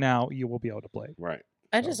the store now, you will be able to play. Right.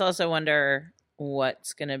 I just also wonder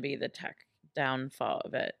what's going to be the tech downfall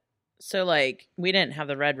of it. So, like, we didn't have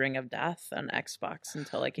the red ring of death on Xbox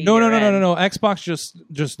until like a No. year in. Xbox just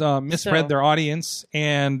misread their audience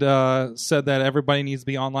and said that everybody needs to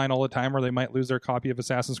be online all the time, or they might lose their copy of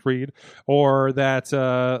Assassin's Creed, or that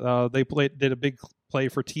they did a big play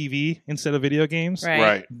for TV instead of video games.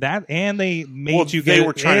 Right. That and they made you get. They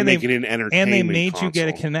were trying to make it an entertainment and they made you get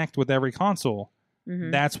a console. Connect with every console.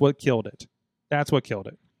 Mhm. That's what killed it.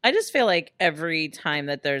 I just feel like every time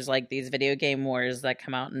that there's like these video game wars that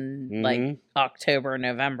come out in like Mhm. October,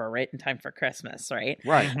 November, right in time for Christmas, right?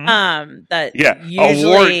 Right. Mhm. That Yeah. usually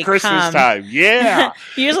Award Christmas come- time. Yeah.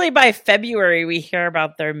 Usually by February we hear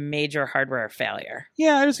about their major hardware failure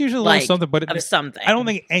Yeah, there's usually a little Like, something, but of something. I don't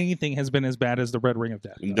think anything has been as bad as the Red Ring of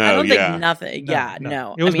Death. No, I don't yeah. think nothing. No, Yeah, no.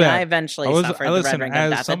 no. It was I mean, bad. I eventually I was- suffered I the listen, red ring of as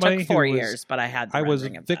death. It somebody took who 4 was- years, but I had the I red was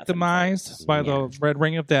ring of death in 4 victimized years. by Yeah. the Red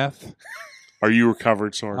Ring of Death. Are you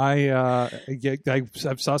recovered, Sorg?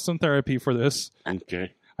 I saw some therapy for this.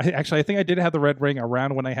 Okay. I think I did have the red ring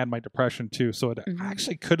around when I had my depression too, so it Mhm.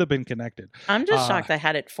 actually could have been connected. I'm just shocked I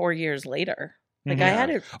had it 4 years later. Like Mhm. I had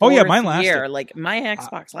it. Oh, yeah, fourth mine lasted. year. Like my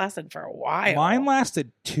Xbox lasted for a while. Mine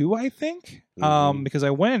lasted 2, I think, Mhm. because I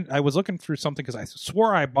was looking through something because I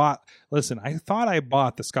swore I bought. Listen, I thought I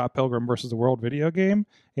bought the Scott Pilgrim versus the World video game,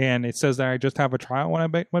 and it says that I just have a trial when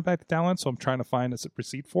I went back to download, so I'm trying to find a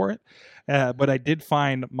receipt for it. But I did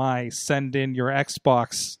find my send in your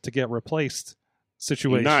Xbox to get replaced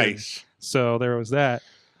situation. Nice. So there was that.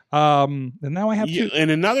 And now I have Yeah, two.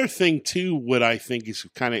 and another thing too, what I think is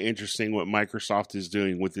kind of interesting, what Microsoft is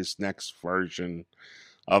doing with this next version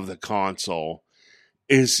of the console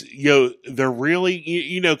is, they're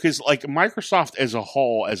really, because like Microsoft as a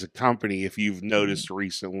whole, as a company, if you've noticed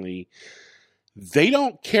recently, they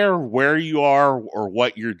don't care where you are or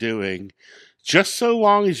what you're doing, just so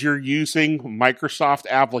long as you're using Microsoft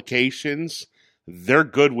applications, they're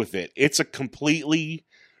good with it. It's a completely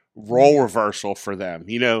role reversal for them,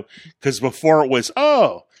 because before it was,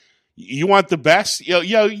 you want the best, yeah,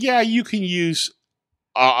 you can use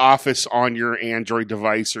Office on your Android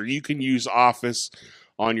device, or you can use Office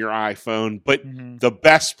on your iPhone, but Mhm. the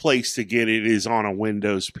best place to get it is on a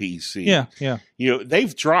Windows PC. Yeah.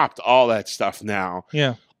 They've dropped all that stuff now.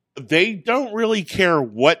 Yeah. They don't really care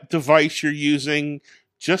what device you're using,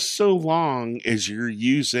 just so long as you're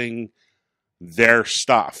using their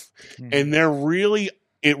stuff. Mhm. And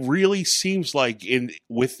it really seems like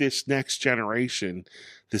with this next generation,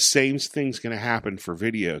 the same thing's going to happen for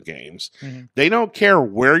video games. Mhm. They don't care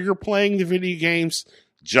where you're playing the video games,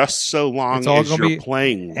 just so long It's all as gonna you're be-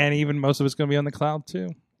 playing. And even most of it's going to be on the cloud too.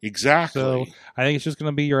 Exactly. So I think it's just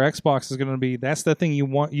going to be your Xbox is going to be. That's the thing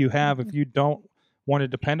you have if you don't want to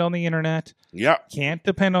depend on the internet. Yep. Can't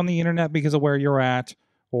depend on the internet because of where you're at,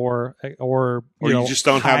 or Or you just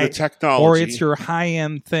don't have high- the technology. or it's your high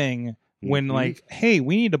end thing. When Mhm. like, hey,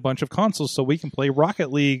 we need a bunch of consoles so we can play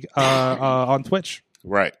Rocket League on Twitch,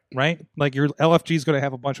 Right. right? Like your LFG is going to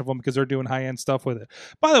have a bunch of them because they're doing high end stuff with it.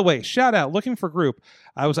 By the way, shout out, looking for group.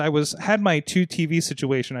 I had my 2 TV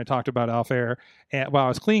situation I talked about off air while I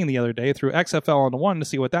was cleaning the other day through XFL on the one to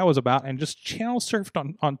see what that was about, and just channel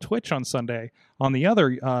surfed on Twitch on Sunday on the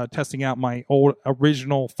other, testing out my old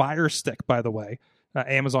original Fire Stick, by the way,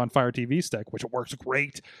 Amazon Fire TV stick, which works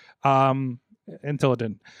great. Until it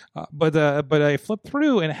didn't, but I flipped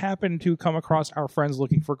through and happened to come across our friends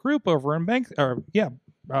looking for group over in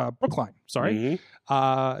Brookline. Sorry,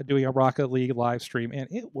 Mhm. doing a Rocket League live stream, and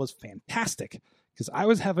it was fantastic because I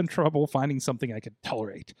was having trouble finding something I could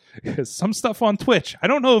tolerate. Because some stuff on Twitch, I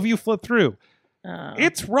don't know if you flip through,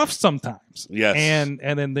 it's rough sometimes. Yes. And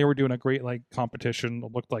then they were doing a great like competition.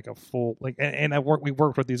 It looked like a full like, and we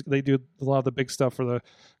worked with these. They do a lot of the big stuff for the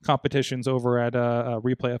competitions over at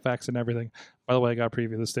Replay FX and everything. By the way, I got a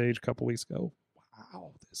preview of the stage a couple weeks ago.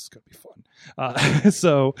 Wow, this is gonna be fun.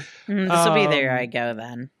 So this will be there I go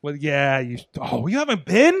then. well, yeah, you haven't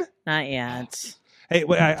been. Not yet. Hey,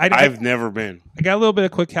 I've never been. I got a little bit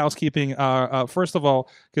of quick housekeeping. First of all,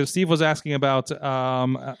 because Steve was asking about,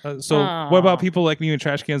 what about people like me and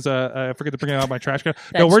trash cans? I forget to bring out my trash can.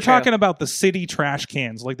 No, we're talking about the city trash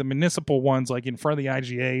cans, like the municipal ones, like in front of the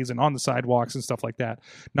IGAs and on the sidewalks and stuff like that.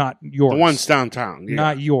 Not yours. The ones downtown. Yeah.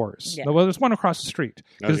 Not yours. Yeah. Well, there's one across the street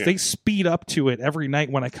because Okay. they speed up to it every night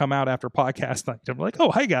when I come out after podcast night. I'm like, oh,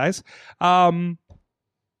 hi guys.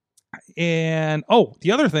 And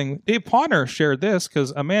the other thing, Dave Pawner shared this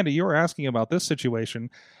because Amanda, you were asking about this situation.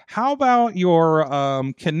 How about your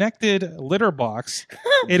connected litter box?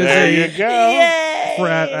 It There is you go. Yay!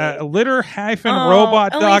 at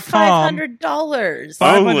litter-robot.com. Only $500.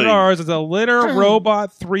 $500 is a Litter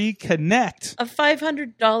Robot 3 Connect. A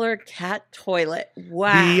 $500 cat toilet.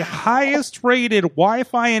 Wow. The highest rated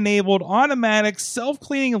Wi-Fi enabled automatic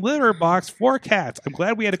self-cleaning litter box for cats. I'm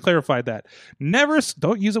glad we had to clarify that.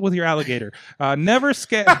 Don't use it with your alligator. Never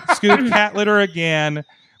scoop cat litter again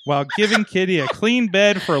while giving kitty a clean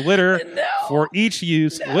bed for litter for each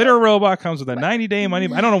use. Litter Robot comes with a 90-day money.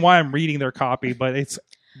 I don't know why I'm reading their copy, but it's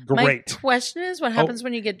great. My question is, what happens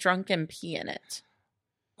when you get drunk and pee in it?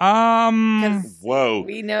 Whoa.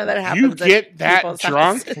 We know that happens. You get at that people's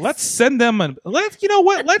drunk? houses. Let's send them you know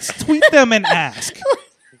what? Let's tweet them and ask.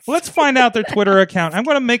 Let's find out their Twitter account. I'm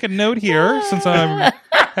going to make a note here since I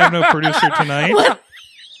have no producer tonight.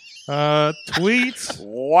 Tweet.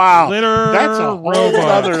 Wow. Litter That's a whole Robot.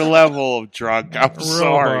 other level of drunk. I'm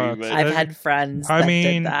sorry. But I've had friends I that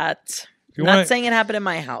mean, did that. if you Not wanna- saying it happened in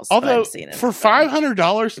my house, but although I've seen it. for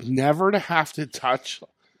 $500, never to have to touch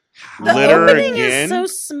the litter opening again. is so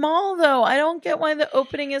small, though. I don't get why the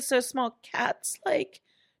opening is so small. Cats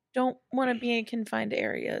don't want to be in confined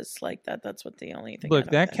areas like that. That's what the only thing. Look, I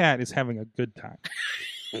don't that get. cat is having a good time.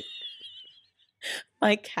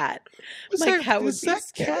 My cat. Is My cat would is be that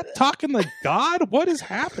scared cat of that. talking like God? What is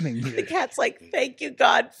happening The here? cat's like, "Thank you,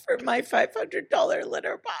 God, for my $500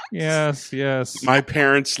 litter box." Yes, yes. My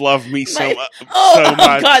parents love me so My- much. Oh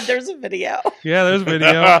God, there's a video. Yeah, there's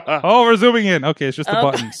video. Oh, we're zooming in. Okay, it's just the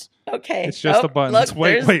Oh. buttons. Okay, It's just the buttons. Look,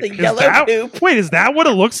 Wait, there's the is yellow that? poop. Wait, is that what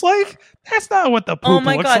it looks like? That's not what the poop Oh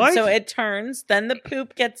my looks God! like. So it turns, then the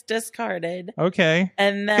poop gets discarded, Okay.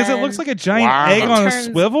 and then Because it looks like a giant Wow. egg It on a turns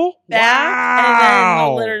swivel. back, and then Wow.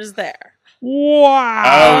 the litter's there. Wow.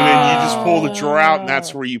 Oh, and then you just pull the drawer out, and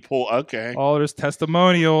that's where you pull. Okay. Oh, there's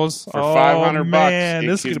testimonials. For $500 man, it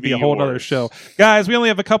this is could going to be be a whole other yours. show. Guys, we only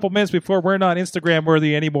have a couple minutes before we're not Instagram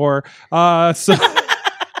worthy anymore. So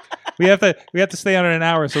we have to stay on an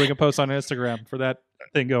hour so we can post on Instagram for that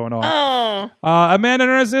thing going on. Oh, Amanda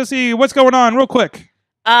Narcissi, what's going on real quick?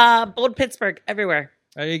 Bold Pittsburgh everywhere.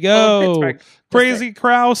 There you Bold go. Pittsburgh. That's Crazy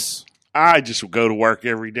Kraus. I just go to work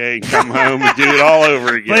every day and come home and do it all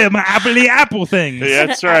over Play again. my apple things. Yeah,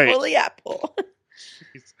 that's right. Apple.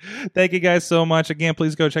 Thank you guys so much. Again,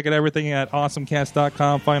 please go check out everything at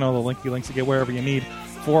awesomecast.com. Find all the links to get wherever you need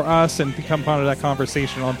for us and become part of that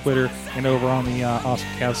conversation on Twitter and over on the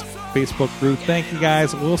Awesomecast Facebook group. Thank you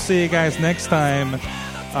guys. We'll see you guys next time.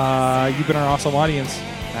 You've been our awesome audience.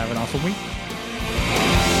 Have an awesome week.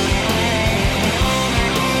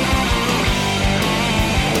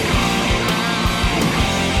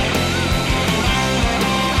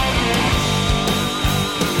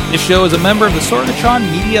 This show is a member of the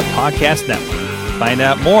Sorgatron Media Podcast Network. Find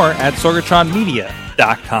out more at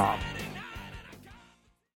sorgatronmedia.com.